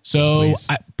shoulder. So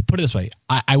put it this way.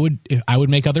 I would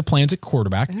make other plans at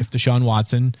quarterback if Deshaun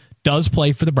Watson does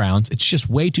play for the Browns. It's just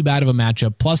way too bad of a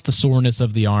matchup, plus the soreness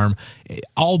of the arm.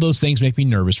 All those things make me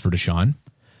nervous for Deshaun.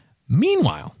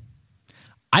 Meanwhile,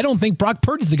 I don't think Brock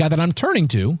Purdy's the guy that I'm turning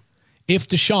to if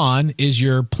Deshaun is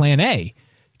your plan A.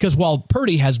 Because while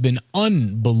Purdy has been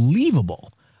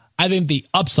unbelievable, I think the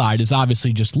upside is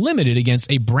obviously just limited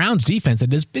against a Browns defense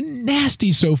that has been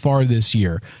nasty so far this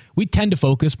year. We tend to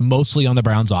focus mostly on the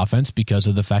Browns offense because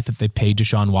of the fact that they paid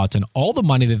Deshaun Watson all the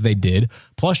money that they did,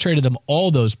 plus traded them all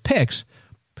those picks,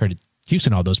 traded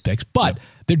Houston all those picks, but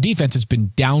their defense has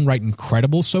been downright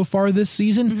incredible so far this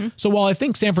season. So while I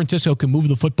think San Francisco can move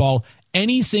the football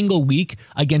any single week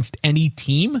against any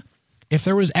team, if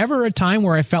there was ever a time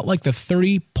where I felt like the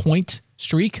 30-point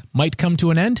streak might come to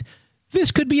an end,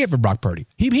 this could be it for Brock Purdy.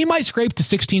 He might scrape to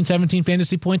 16, 17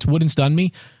 fantasy points. Wouldn't stun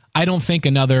me. I don't think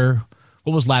another,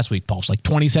 what was last week, Pulse? Like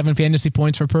 27 fantasy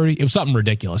points for Purdy? It was something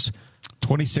ridiculous.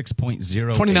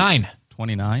 26.0.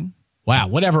 29. Wow,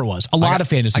 whatever it was. A lot of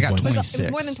fantasy points. 26. It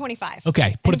was more than 25.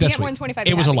 Okay, put it this way.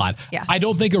 It was a lot. Yeah. I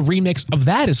don't think a remix of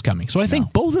that is coming. So I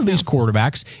think both of these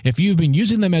quarterbacks, if you've been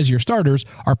using them as your starters,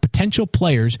 are potential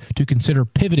players to consider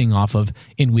pivoting off of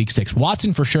in week 6.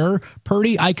 Watson for sure.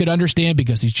 Purdy, I could understand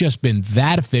because he's just been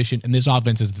that efficient and this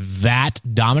offense is that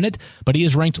dominant, but he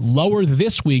is ranked lower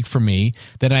this week for me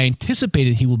than I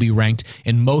anticipated he will be ranked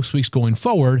in most weeks going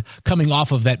forward, coming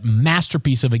off of that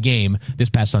masterpiece of a game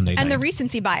this past Sunday night. And the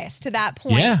recency bias to that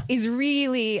point is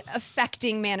really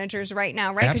affecting managers right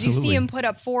now, right? Because you see him put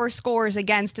up 4 scores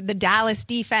against the Dallas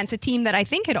defense, a team that I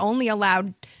think had only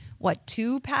allowed,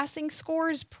 2 passing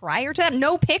scores prior to that?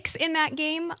 No picks in that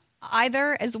game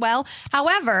either as well.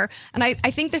 However, and I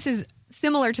think this is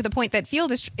similar to the point that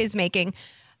Field is making,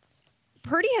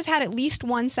 Purdy has had at least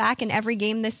 1 sack in every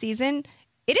game this season.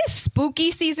 It is spooky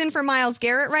season for Myles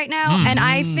Garrett right now, and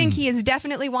I think he is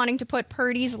definitely wanting to put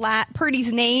Purdy's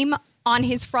name on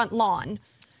his front lawn.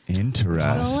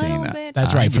 Interesting.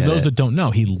 That's right. For those that don't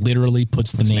know, he literally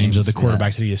puts the names of the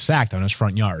quarterbacks that he has sacked on his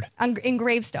front yard. In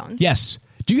gravestones. Yes.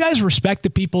 Do you guys respect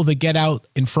the people that get out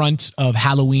in front of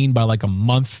Halloween by like a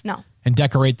month? No. And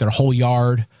decorate their whole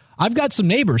yard? I've got some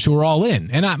neighbors who are all in.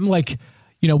 And I'm like,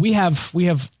 we have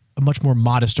a much more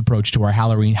modest approach to our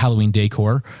Halloween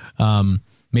decor.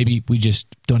 Maybe we just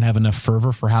don't have enough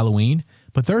fervor for Halloween.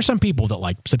 But there are some people that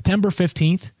like September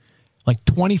 15th, like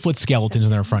 20-foot skeletons in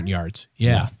their front yards.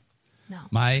 Yeah. No.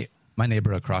 My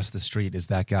neighbor across the street is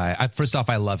that guy. First off,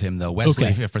 I love him, though. Wesley,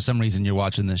 if for some reason you're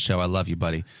watching this show, I love you,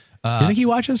 buddy. Do you think he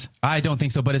watches? I don't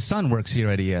think so, but his son works here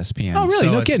at ESPN. Oh,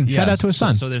 really? No kidding. Shout out to his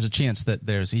son. So there's a chance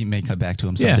that he may come back to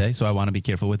him someday, so I want to be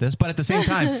careful with this. But at the same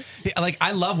time,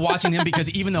 I love watching him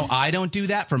because even though I don't do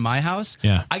that for my house,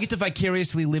 I get to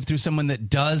vicariously live through someone that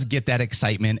does get that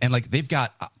excitement. And they've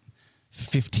got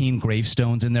 15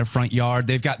 gravestones in their front yard.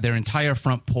 They've got their entire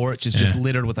front porch is just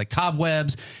littered with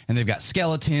cobwebs, and they've got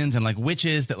skeletons and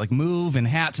witches that move and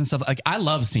hats and stuff. I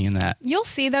love seeing that. You'll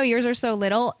see though, yours are so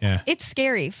little. Yeah. It's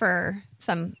scary for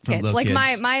some kids.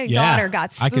 Kids. My daughter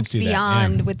got spooked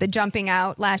beyond that. with the jumping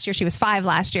out last year. She was 5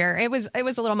 last year. It was a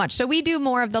little much. So we do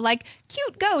more of the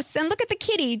cute ghosts and look at the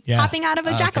kitty hopping out of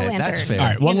a jack-o'-lantern. That's fair. All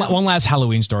right, one last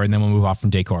Halloween story, and then we'll move off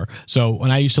from decor. So when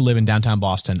I used to live in downtown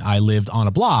Boston, I lived on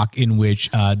a block in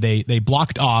which they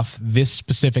blocked off this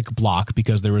specific block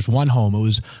because there was one home. It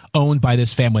was owned by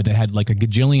this family that had $1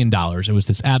 gajillion. It was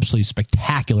this absolutely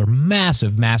spectacular,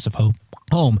 massive home.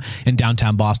 home in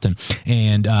downtown Boston.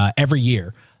 And every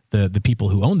year, the people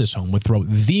who own this home would throw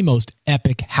the most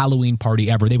epic Halloween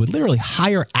party ever. They would literally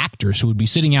hire actors who would be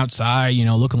sitting outside,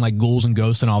 looking like ghouls and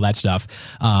ghosts and all that stuff.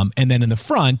 And then in the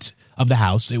front of the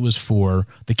house, it was for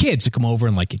the kids to come over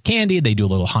and get candy. They do a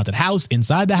little haunted house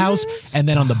inside the house. And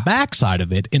then on the back side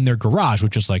of it, in their garage,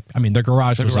 which was their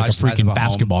garage was like a freaking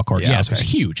basketball court. Yes, okay. It was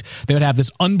huge. They would have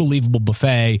this unbelievable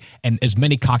buffet and as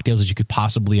many cocktails as you could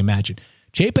possibly imagine.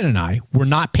 Chapin and I were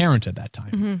not parents at that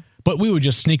time. Mm-hmm. But we would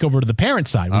just sneak over to the parent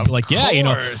side. We'd be like,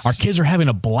 our kids are having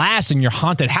a blast in your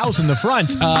haunted house in the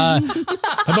front.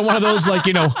 Another one of those,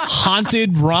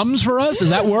 haunted rums for us?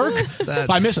 Does that work?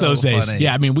 I miss those days. Funny.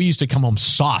 Yeah, we used to come home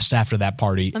sauced after that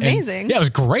party. Amazing. And, it was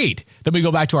great. Then we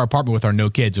go back to our apartment with our no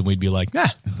kids, and we'd be like,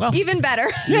 even better.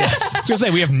 Yes. I was going to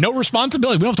say, we have no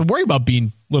responsibility. We don't have to worry about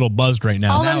being a little buzzed right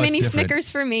now. All the mini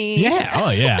Snickers for me. Yeah. Oh,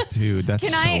 yeah. Dude, that's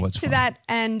so much fun. To that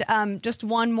end, just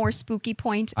one more spooky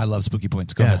point. I love spooky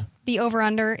points. Go ahead. The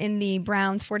over-under in the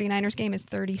Browns-49ers game is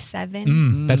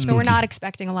 37. That's so we're not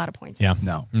expecting a lot of points. Yeah.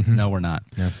 No. Mm-hmm. No, we're not.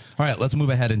 Yeah. All right, let's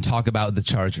move ahead and talk about the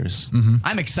Chargers. Mm-hmm.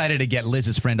 I'm excited to get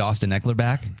Liz's friend Austin Eckler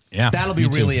back. Yeah. That'll be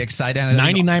really exciting.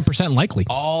 99% likely.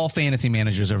 All fantasy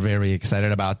managers are very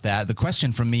excited about that. The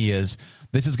question for me is,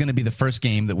 this is going to be the first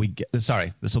game that we get.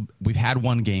 We've had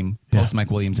one game post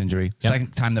Mike Williams injury. Yep.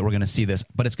 Second time that we're going to see this,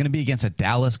 but it's going to be against a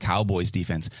Dallas Cowboys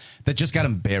defense that just got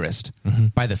embarrassed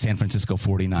by the San Francisco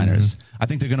 49ers. Mm-hmm. I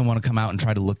think they're going to want to come out and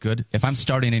try to look good. If I'm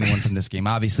starting anyone from this game,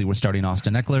 obviously we're starting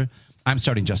Austin Eckler. I'm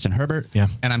starting Justin Herbert,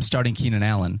 and I'm starting Keenan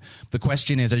Allen. The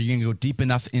question is, are you going to go deep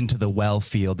enough into the well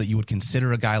field that you would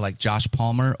consider a guy like Josh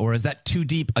Palmer, or is that too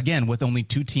deep? Again, with only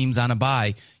 2 teams on a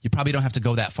bye, you probably don't have to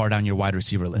go that far down your wide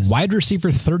receiver list. Wide receiver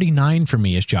 39 for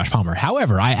me is Josh Palmer.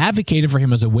 However, I advocated for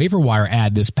him as a waiver wire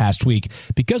ad this past week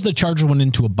because the Chargers went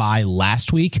into a bye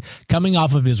last week. Coming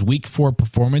off of his week 4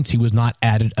 performance, he was not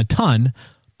added a ton,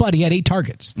 but he had 8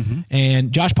 targets. Mm-hmm.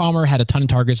 And Josh Palmer had a ton of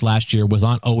targets last year, was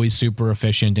not always super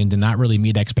efficient, and did not really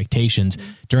meet expectations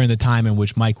during the time in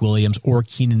which Mike Williams or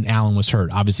Keenan Allen was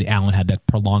hurt. Obviously, Allen had that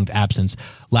prolonged absence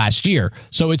last year.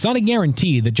 So it's not a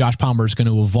guarantee that Josh Palmer is going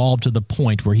to evolve to the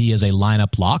point where he is a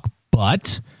lineup lock,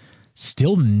 but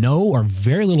still no or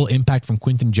very little impact from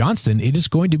Quentin Johnston. It is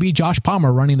going to be Josh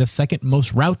Palmer running the second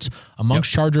most routes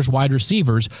amongst Chargers wide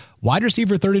receivers. Wide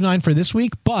receiver 39 for this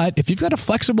week, but if you've got a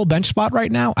flexible bench spot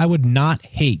right now, I would not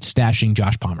hate stashing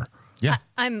Josh Palmer. Yeah.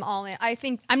 I'm all in. I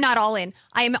think I'm not all in.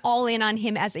 I am all in on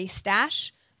him as a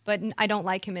stash, but I don't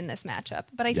like him in this matchup.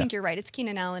 But I think you're right. It's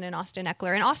Keenan Allen and Austin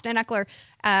Eckler. And Austin Eckler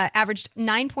averaged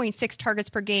 9.6 targets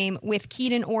per game with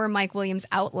Keenan or Mike Williams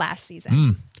out last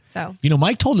season. So,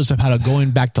 Mike told us about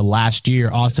going back to last year.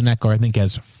 Austin Eckler, I think,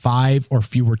 has 5 or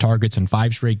fewer targets in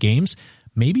 5 straight games.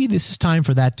 Maybe this is time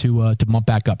for that to bump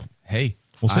back up. Hey,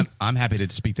 we'll see. I'm happy to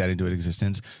speak that into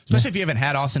existence, especially if you haven't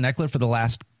had Austin Eckler for the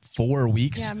last 4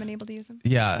 weeks. Yeah, I've been able to use him.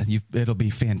 Yeah, it'll be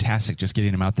fantastic just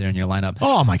getting him out there in your lineup.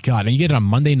 Oh, my God. And you get it on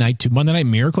Monday Night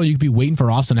Miracle. You could be waiting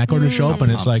for Austin Eckler to show up, and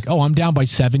it's like, I'm down by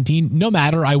 17. No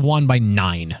matter, I won by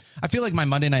 9. I feel like my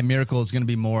Monday Night Miracle is going to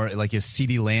be more like, is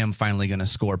CeeDee Lamb finally going to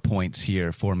score points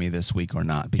here for me this week or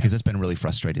not? Because it's been really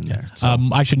frustrating there. So.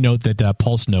 I should note that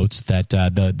Pulse notes that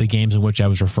the games in which I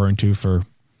was referring to for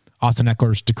Austin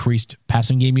Eckler's decreased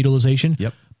passing game utilization,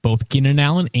 both Keenan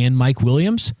Allen and Mike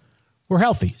Williams were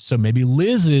healthy. So maybe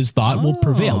Liz's thought will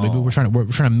prevail. Maybe we're trying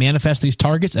to manifest these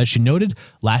targets, as she noted,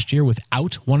 last year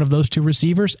without one of those 2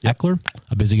 receivers. Eckler,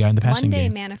 a busy guy in the passing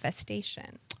game. Monday manifestation.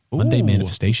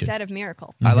 Instead of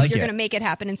miracle. I like You're it. going to make it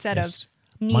happen instead of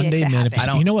need Monday it to manifestation.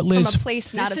 happen. You know what, Liz? From a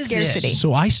place not of scarcity.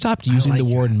 So I stopped using the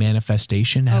word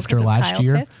manifestation after last Kyle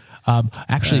year. Pitts?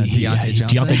 Actually,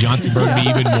 Deontay Johnson burned me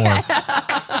even more.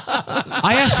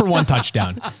 I asked for 1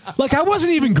 touchdown. I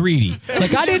wasn't even greedy. I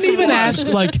didn't even ask,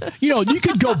 you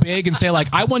could go big and say,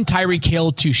 I want Tyreek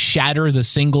Hill to shatter the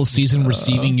single season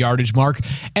receiving yardage mark.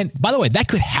 And by the way, that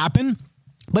could happen.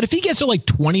 But if he gets to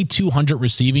 2,200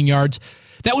 receiving yards,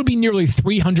 that would be nearly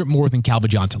 300 more than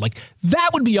Calvin Johnson. That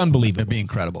would be unbelievable. That'd be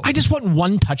incredible. I just want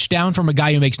 1 touchdown from a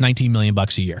guy who makes $19 million a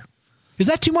year. Is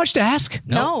that too much to ask?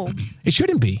 No. It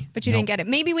shouldn't be. But you didn't get it.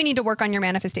 Maybe we need to work on your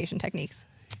manifestation techniques.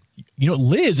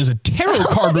 Liz is a tarot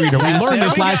card reader. We learned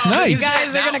this last night. You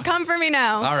guys, they're going to come for me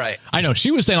now. All right. I know. She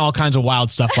was saying all kinds of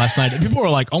wild stuff last night. People were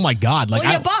like, oh, my God.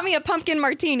 You bought me a pumpkin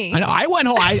martini. I know. I went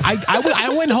home.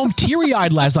 I went home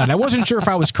teary-eyed last night. I wasn't sure if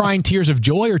I was crying tears of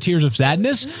joy or tears of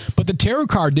sadness, but the tarot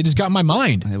card just got in my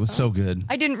mind. It was so good.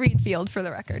 I didn't read Field for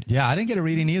the record. Yeah, I didn't get a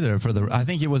reading either. I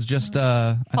think it was just...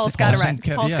 Paul's got a reading.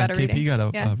 KP got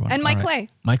a And Mike Clay.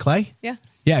 Mike Clay? Yeah.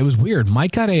 Yeah, it was weird.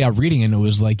 Mike got a reading, and it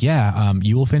was like,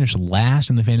 you will finish last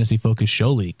in the Fantasy Focus Show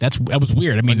League. That was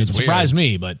weird. I mean, it surprised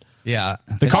me, but yeah,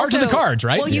 the cards are the cards,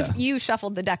 right? Well, you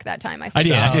shuffled the deck that time. I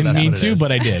did. I didn't mean to,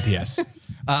 but I did. Yes.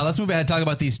 Let's move ahead and talk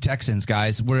about these Texans,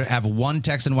 guys. We have one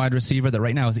Texan wide receiver that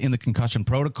right now is in the concussion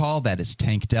protocol. That is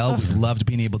Tank Dell. We've loved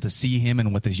being able to see him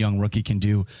and what this young rookie can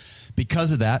do.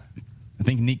 Because of that, I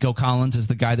think Nico Collins is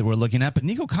the guy that we're looking at. But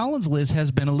Nico Collins, Liz,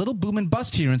 has been a little boom and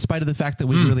bust here in spite of the fact that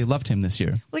we've really loved him this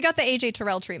year. We got the A.J.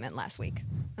 Terrell treatment last week,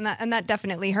 and that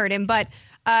definitely hurt him. But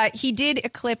he did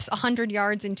eclipse 100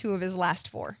 yards in 2 of his last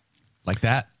 4. Like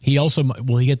that.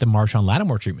 Will he get the Marshawn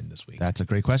Lattimore treatment this week? That's a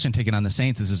great question. Taking on the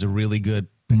Saints, this is a really good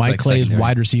Mike Clay's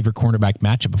wide receiver cornerback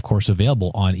matchup, of course,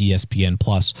 available on ESPN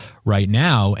Plus right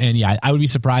now. And yeah, I would be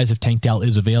surprised if Tank Dell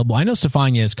is available. I know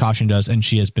Stefania has cautioned us, and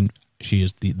she is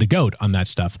the GOAT on that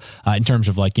stuff in terms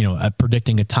of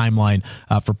predicting a timeline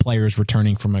for players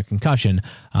returning from a concussion.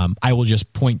 I will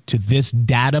just point to this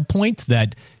data point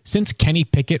that since Kenny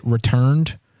Pickett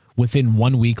returned within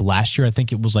 1 week last year, I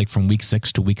think it was like from week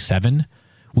 6 to week 7,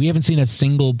 we haven't seen a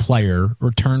single player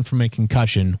return from a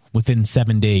concussion within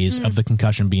 7 days of the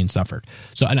concussion being suffered.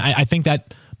 So, and I think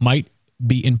that might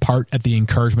be in part at the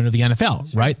encouragement of the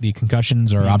NFL, right? The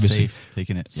concussions are obviously safe,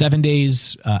 taking it 7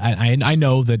 days. I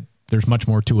know that there's much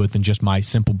more to it than just my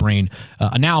simple brain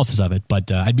analysis of it, but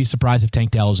I'd be surprised if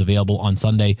Tank Dell is available on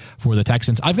Sunday for the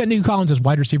Texans. I've got Nico Collins as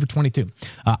wide receiver 22.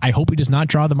 I hope he does not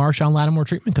draw the Marshawn Lattimore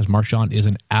treatment because Marshawn is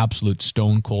an absolute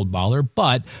stone cold baller.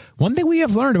 But one thing we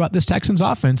have learned about this Texans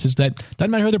offense is that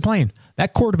doesn't matter who they're playing,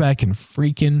 that quarterback can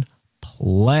freaking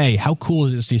play. How cool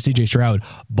is it to see C.J. Stroud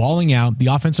balling out? The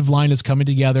offensive line is coming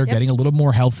together, getting a little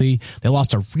more healthy. They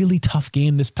lost a really tough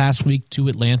game this past week to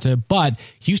Atlanta, but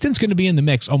Houston's going to be in the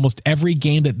mix almost every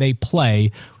game that they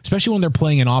play, especially when they're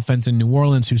playing an offense in New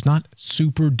Orleans who's not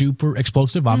super duper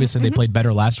explosive. Obviously, they played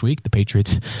better last week. The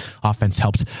Patriots offense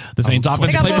helped the Saints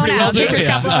offense play pretty well too.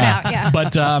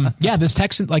 But this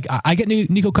Texan, I get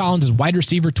Nico Collins as wide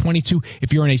receiver 22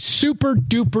 if you're in a super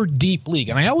duper deep league.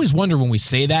 And I always wonder when we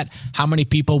say that, how many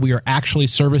people we are actually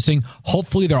servicing.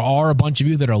 Hopefully there are a bunch of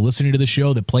you that are listening to the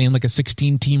show that play in like a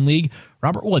 16-team league.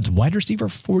 Robert Woods, wide receiver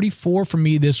 44 for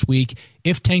me this week.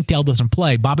 If Tank Dell doesn't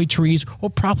play, Bobby Trees will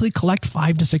probably collect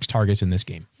 5 to 6 targets in this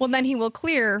game. Well, then he will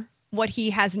clear what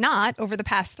he has not over the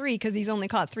past 3 because he's only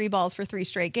caught 3 balls for 3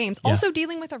 straight games. Yeah. Also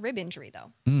dealing with a rib injury,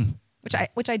 though,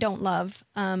 which I don't love.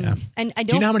 And I don't.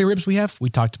 Do you know how many ribs we have? We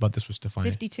talked about this with Stefania.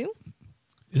 52?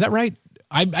 Is that right?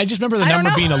 I just remember the number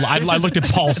being a lot. I looked at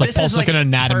Pulse. Pulse like an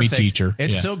anatomy teacher.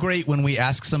 It's so great when we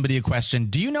ask somebody a question.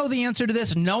 Do you know the answer to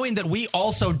this? Knowing that we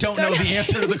also don't know the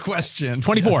answer to the question.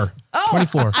 24. Yes. Oh,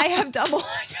 24. I have double.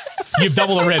 You've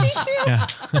double the ribs. Yeah.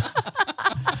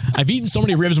 I've eaten so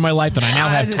many ribs in my life that I now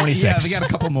have 26. Yeah, we got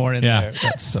a couple more in there.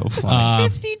 That's so funny.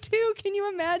 52. Can you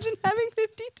imagine having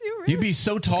 52 ribs? You'd be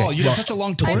so tall. Okay. You'd have such a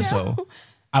long torso.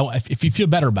 If you feel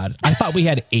better about it, I thought we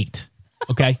had 8.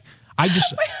 Okay.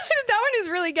 That one is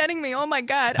really getting me. Oh my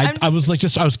God. I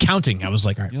was counting. I was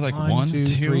like, all right. You're like 1, 2,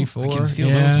 3, 4. I can feel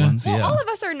those ones. Well, all of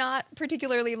us are not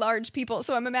particularly large people,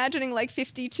 so I'm imagining like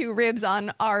 52 ribs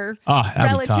on our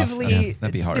relatively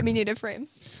diminutive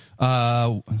frames.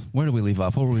 Where did we leave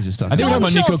off? What were we just talking about? I think we're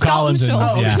talking about Nico Collins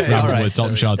and Robert Woods,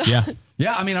 Dalton Schultz. Yeah.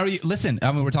 Yeah, I mean,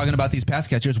 we're talking about these pass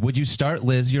catchers. Would you start,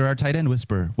 Liz, you're our tight end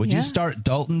whisperer. Would you start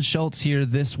Dalton Schultz here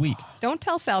this week? Don't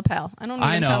tell Sal Pal. I don't need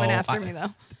him coming after me, though.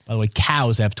 By the way,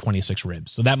 cows have 26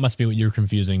 ribs, so that must be what you're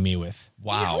confusing me with.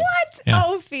 Wow. What? Yeah.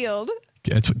 Oh, Field.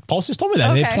 Paul just told me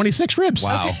that. Okay. They have 26 ribs.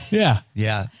 Wow. Okay. Yeah.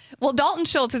 Yeah. Well, Dalton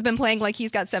Schultz has been playing like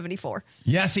he's got 74.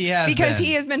 Yes, he has. Because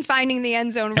he has been finding the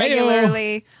end zone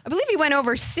regularly. I believe he went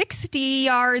over 60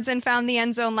 yards and found the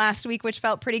end zone last week, which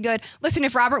felt pretty good. Listen,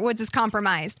 if Robert Woods is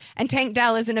compromised and Tank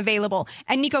Dell isn't available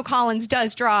and Nico Collins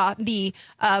does draw the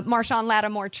Marshawn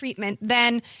Lattimore treatment,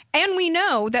 and we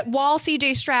know that while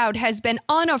C.J. Stroud has been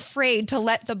unafraid to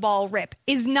let the ball rip,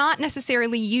 is not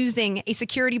necessarily using a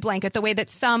security blanket the way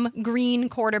that some green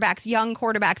quarterbacks, young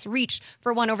quarterbacks, reach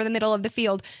for one over the middle of the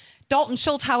field. Dalton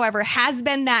Schultz, however, has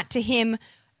been that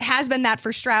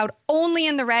for Stroud only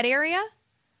in the red area.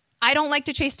 I don't like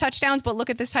to chase touchdowns, but look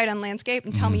at this tight end landscape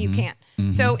and tell me you can't.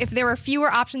 Mm-hmm. So if there are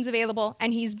fewer options available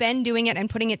and he's been doing it and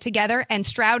putting it together and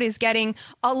Stroud is getting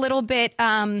a little bit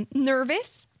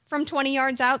nervous from 20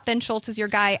 yards out, then Schultz is your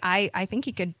guy. I think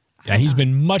he could. Yeah, he's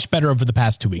been much better over the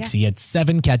past 2 weeks. Yeah. He had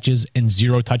 7 catches and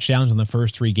 0 touchdowns in the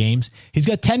first 3 games. He's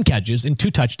got 10 catches and 2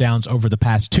 touchdowns over the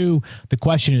past 2. The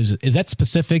question is that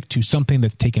specific to something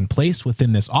that's taken place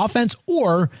within this offense,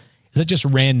 or is that just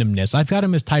randomness? I've got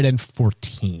him as tight end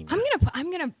 14. I'm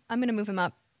gonna move him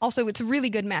up Also, it's a really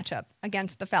good matchup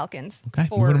against the Falcons. Okay,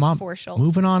 for, moving him up. for Schultz.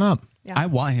 Moving on up. Yeah. I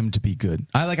want him to be good.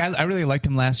 I really liked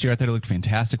him last year. I thought he looked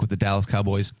fantastic with the Dallas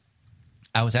Cowboys.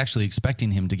 I was actually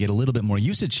expecting him to get a little bit more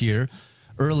usage here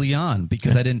early on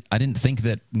because I didn't think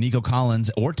that Nico Collins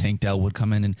or Tank Dell would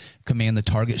come in and command the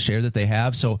target share that they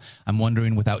have. So I'm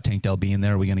wondering, without Tank Dell being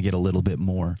there, are we going to get a little bit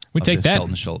more? We take that.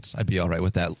 Dalton Schultz. I'd be all right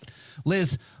with that.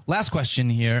 Liz, last question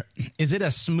here: is it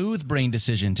a smooth brain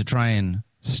decision to try and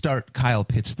start Kyle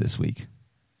Pitts this week?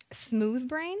 Smooth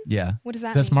brain? Yeah. What does that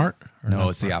Is mean? that smart? Or No, not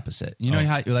it's smart? the opposite. You know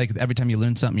how like every time you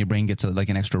learn something, your brain gets like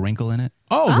an extra wrinkle in it.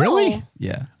 Oh, really?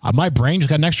 Yeah, My brain just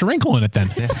got an extra wrinkle in it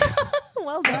then.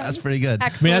 Well done. that's pretty good.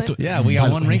 Excellent. that's- Yeah, we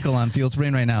got one wrinkle on Field's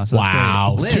brain right now. So that's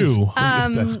Wow, great. Liz, two.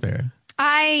 if that's fair.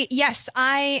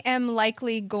 I am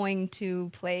likely going to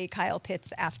play Kyle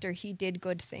Pitts after he did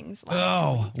good things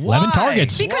last week. 11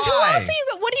 targets. Because Why? who else are you?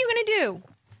 What are you going to do?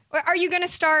 Or are you going to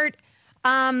start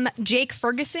Jake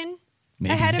Ferguson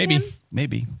ahead of him?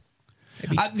 Maybe.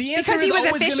 The answer Because he is was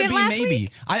always going to efficient be last maybe.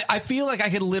 week? I feel like I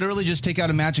could literally just take out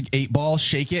a magic 8-ball,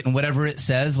 shake it, and whatever it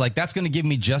says, like that's going to give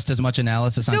me just as much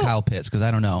analysis on So- Kyle Pitts because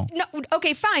I don't know. No,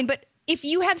 okay, fine. But if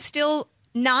you have still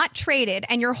not traded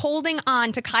and you're holding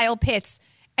on to Kyle Pitts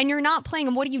and you're not playing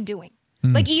him, what are you doing?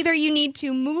 Like either you need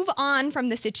to move on from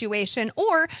the situation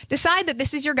or decide that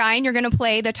this is your guy and you're going to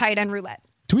play the tight end roulette.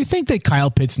 Do we think that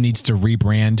Kyle Pitts needs to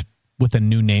rebrand with a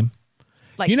new name?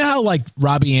 Like, You know how like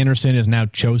Robbie Anderson is now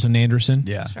Chosen Anderson?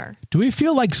 Yeah. Sure. Do we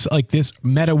feel like this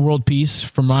meta world peace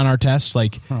from Ron Artest?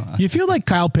 Like, you feel like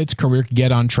Kyle Pitts' career could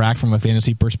get on track from a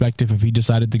fantasy perspective if he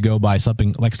decided to go by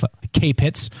something like K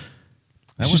Pitts?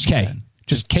 That It's would just be K. bad.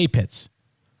 Just K Pitts.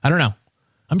 I don't know.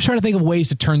 I'm trying to think of ways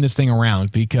to turn this thing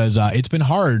around because it's been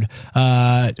hard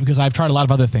because I've tried a lot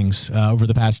of other things over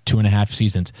the past 2.5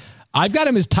 seasons. I've got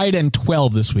him as tight end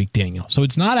 12 this week, Daniel. So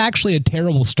it's not actually a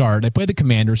terrible start. I play the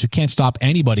Commanders, who can't stop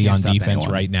anybody Can't on stop defense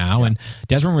anyone. right now. And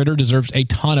Desmond Ridder deserves a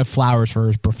ton of flowers for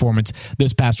his performance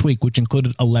this past week, which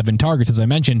included 11 targets, as I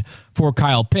mentioned, for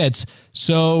Kyle Pitts.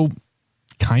 So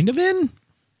kind of in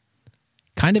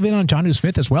on Jonnu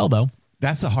Smith as well, though.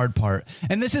 That's the hard part.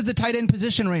 And this is the tight end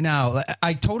position right now.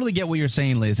 I totally get what you're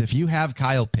saying, Liz. If you have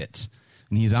Kyle Pitts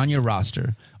and he's on your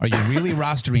roster, are you really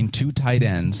rostering 2 tight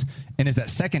ends? And is that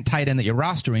second tight end that you're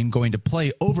rostering going to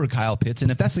play over Kyle Pitts?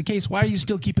 And if that's the case, why are you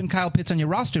still keeping Kyle Pitts on your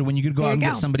roster when you could go out and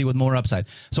get somebody with more upside?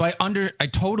 So I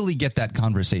totally get that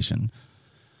conversation.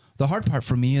 The hard part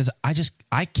for me is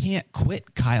I can't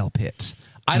quit Kyle Pitts.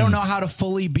 I don't know how to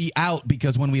fully be out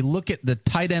because when we look at the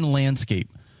tight end landscape,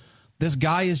 this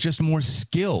guy is just more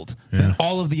skilled than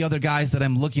all of the other guys that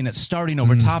I'm looking at starting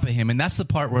over top of him. And that's the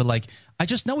part where, like, I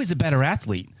just know he's a better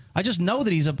athlete. I just know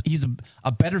that he's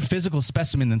a better physical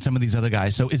specimen than some of these other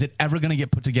guys. So is it ever going to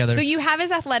get put together? So you have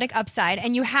his athletic upside,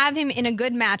 and you have him in a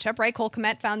good matchup, right? Cole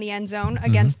Kmet found the end zone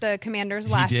against the Commanders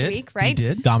last week, right? He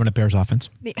did. Dominant Bears offense.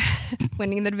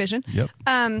 Winning the division. Yep.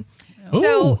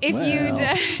 So Ooh,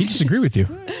 if He disagree with you.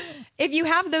 if you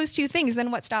have those two things, then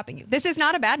what's stopping you? This is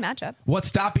not a bad matchup. What's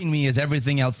stopping me is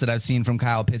everything else that I've seen from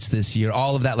Kyle Pitts this year.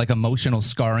 All of that like emotional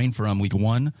scarring from week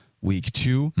 1, week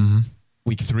 2,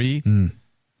 week 3,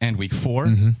 and week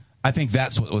 4. I think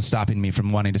that's what was stopping me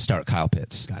from wanting to start Kyle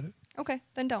Pitts. Got it. Okay,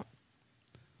 then don't.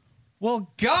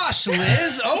 Well, gosh,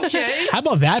 Liz. Okay. How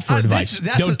about that for advice?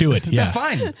 Don't do it. Yeah.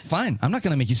 Fine. I'm not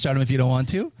going to make you start him if you don't want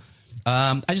to.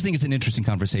 I just think it's an interesting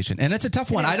conversation, and it's a tough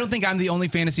one. I don't think I'm the only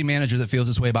fantasy manager that feels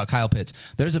this way about Kyle Pitts.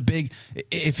 There's a big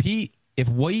if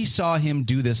we saw him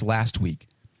do this last week,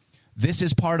 this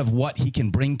is part of what he can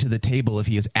bring to the table if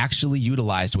he is actually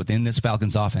utilized within this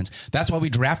Falcons offense. That's why we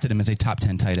drafted him as a top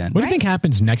 10 tight end. What do you think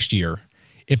happens next year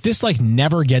if this like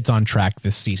never gets on track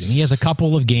this season? He has a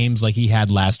couple of games like he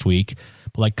had last week,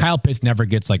 but like Kyle Pitts never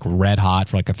gets like red hot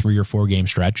for like a 3 or 4 game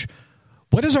stretch.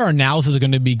 What is our analysis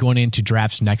going to be going into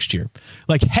drafts next year?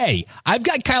 Like, hey, I've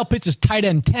got Kyle Pitts as tight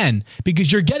end 10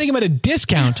 because you're getting him at a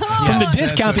discount from the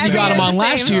discount that you got him on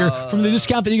last year from the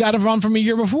discount that you got him on from a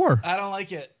year before. I don't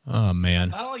like it. Oh,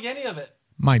 man. I don't like any of it.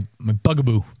 My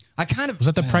bugaboo. I kind of Was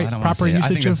that the I don't wanna proper say it. I usage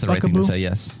think that's of the right thing to bugaboo? say.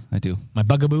 Yes, I do. My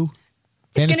bugaboo.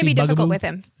 It's going to Fantasy be difficult bugaboo? with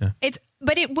him. Yeah.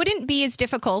 But it wouldn't be as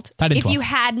difficult Tight end if 12. you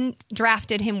hadn't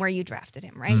drafted him where you drafted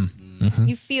him, right?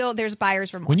 You feel there's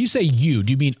buyer's remorse. When you say you,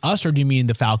 do you mean us or do you mean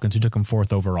the Falcons who took him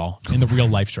 4th overall in the real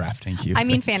life draft? Thank you. I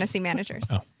mean fantasy managers.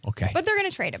 Oh, okay. But they're going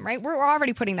to trade him, right? We're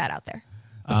already putting that out there.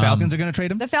 The Falcons are going to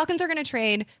trade him? The Falcons are going to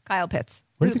trade Kyle Pitts.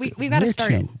 Where do you think- We've got to where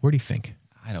start it. Where do you think?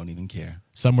 I don't even care.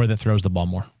 Somewhere that throws the ball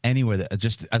more. Anywhere that,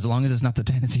 just as long as it's not the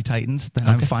Tennessee Titans, then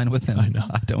I'm fine with him. I know.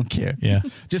 I don't care. Yeah.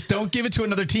 Just don't give it to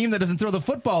another team that doesn't throw the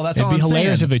football. That's It'd all be I'm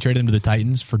hilarious saying. if they traded him to the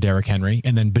Titans for Derrick Henry,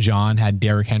 and then Bijan had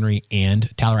Derrick Henry and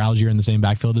Tyler Algier in the same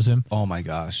backfield as him. Oh my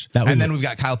gosh. That would And then be- we've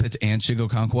got Kyle Pitts and Chigo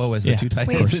Okonkwo as the Yeah. two tight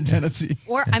ends in Tennessee.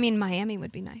 Or, I mean, Miami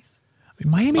would be nice.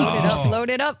 Miami.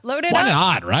 Load it up. Why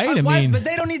not, right? But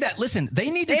they don't need that. Listen, they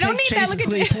need to They don't take need that. Chase Look at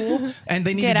Claypool and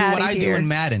they need Get to do what outta I do here. in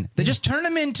Madden. They just turn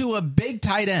him into a big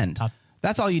tight end.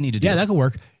 That's all you need to do. Yeah, that could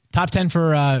work. Top 10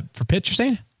 for Pitts, you're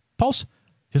saying? Pulse?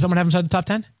 Does someone have him inside the top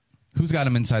 10? Who's got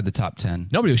him inside the top 10?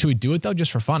 Nobody. Should we do it, though,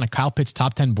 just for fun? A Kyle Pitts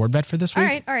top 10 board bet for this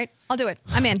week? All right. I'll do it.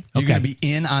 I'm in. You're Okay. going to be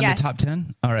in on Yes. the top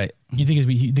 10? All right. You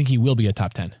think he will be a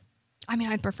top 10? I mean,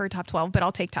 I'd prefer top 12, but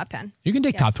I'll take top 10. You can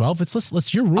take top 12.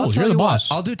 Let's your I'll rules. tell You're the you boss.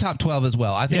 what. I'll do top 12 as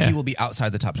well. I think Yeah. he will be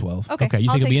outside the top 12. Okay. Okay, you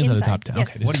I'll think he'll be take inside the top 10. Yes.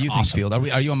 Okay. What do you think, Awesome. Field?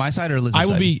 Are you on my side or Liz's I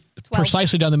will side? be 12.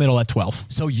 precisely down the middle at 12.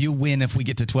 So you win if we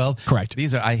get to 12. Correct.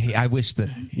 These are I wish that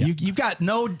you've got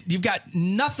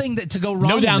nothing to go wrong.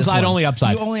 No in this downside, one. only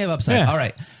upside. You only have upside. Yeah. All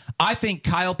right. I think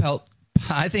Kyle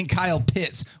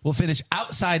Pitts will finish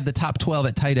outside the top 12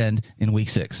 at tight end in week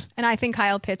 6. And I think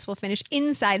Kyle Pitts will finish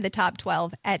inside the top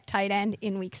 12 at tight end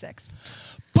in week 6.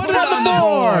 Put it on the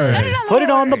board. Put it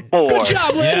on the board. Good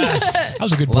job, Liz. That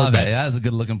was a good board Love it. bet. That was a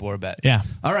good looking board bet. Yeah.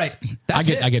 All right. I That's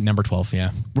it. get number 12,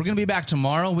 yeah. We're going to be back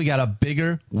tomorrow. We got a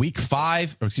bigger week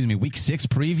 6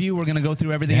 preview. We're going to go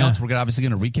through everything Yeah. else. We're obviously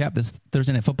going to recap this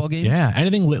Thursday night football game. Yeah.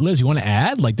 Anything, Liz, you want to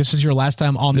add? Like, this is your last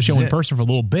time on the This show is in it. person for a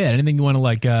little bit. Anything you want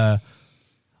to,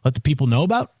 let the people know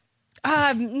about?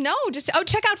 No, just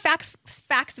check out Facts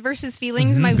versus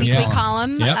Feelings, my weekly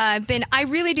column. Yep. I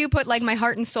really do put like my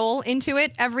heart and soul into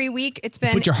it every week. It's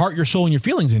been Put your heart, your soul, and your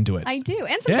feelings into it. I do,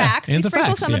 and some Yeah, facts. and We some sprinkle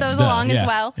facts, some of yeah. those Duh, along as yeah,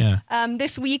 well. yeah.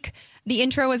 This week, the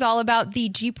intro was all about the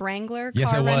Jeep Wrangler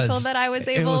Yes, car it was. rental that I was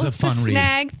It able was a fun to read.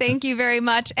 snag. Thank you very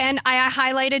much. And I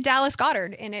highlighted Dallas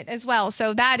Goedert in it as well.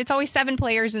 So it's always 7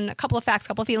 players and a couple of facts,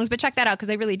 couple of feelings. But check that out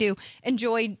because I really do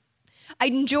enjoy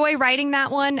writing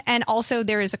that one. And also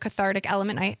there is a cathartic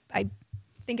element. I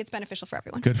think it's beneficial for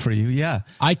everyone. Good for you. Yeah.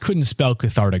 I couldn't spell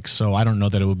cathartic, so I don't know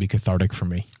that it would be cathartic for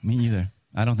me. Me either.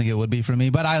 I don't think it would be for me,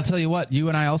 but I'll tell you what, you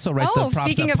and I also write the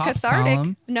props speaking that of pop cathartic,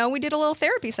 column. no, we did a little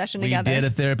therapy session We together. did a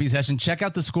therapy session. Check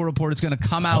out the score report. It's going to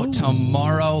come out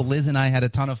tomorrow. Liz and I had a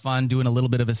ton of fun doing a little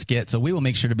bit of a skit, so we will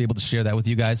make sure to be able to share that with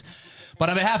you guys. But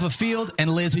on behalf of Field and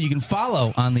Liz, who you can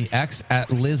follow on the X at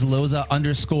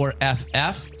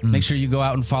LizLoza_FF, make sure you go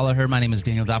out and follow her. My name is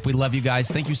Daniel Dopp. We love you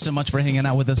guys. Thank you so much for hanging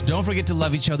out with us. Don't forget to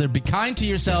love each other. Be kind to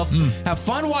yourself. Have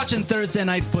fun watching Thursday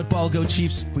Night Football. Go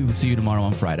Chiefs. We will see you tomorrow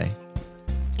on Friday.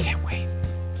 Can't wait.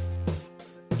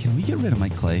 Can we get rid of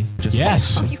Mike Clay?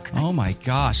 Yes. Oh, you guys. Oh my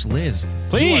gosh, Liz.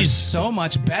 Please. You are so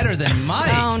much better than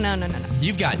Mike. Oh, no.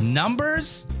 You've got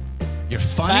numbers. You're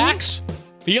funny. Facts?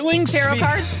 Feelings? Tarot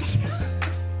cards?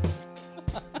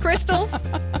 Crystals?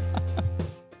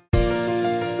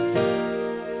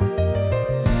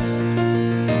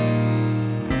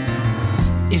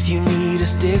 If you need a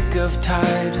stick of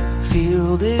Tide,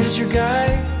 Field is your guy.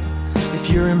 If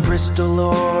you're in Bristol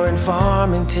or in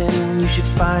Farmington, you should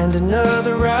find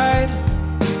another ride.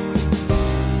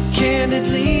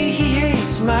 Candidly, he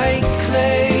hates Mike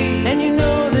Clay, and you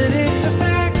know that it's a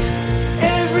fact.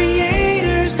 Every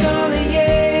Yater's gonna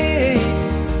yate,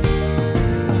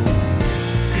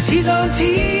 'cause he's on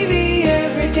TV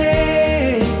every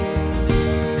day.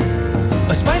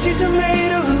 A spicy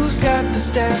tomato who's got the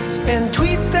stats and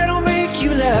tweets that'll make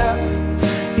you laugh.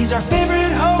 He's our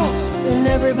favorite host and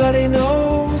everybody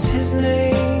knows his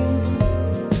name.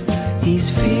 He's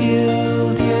Field.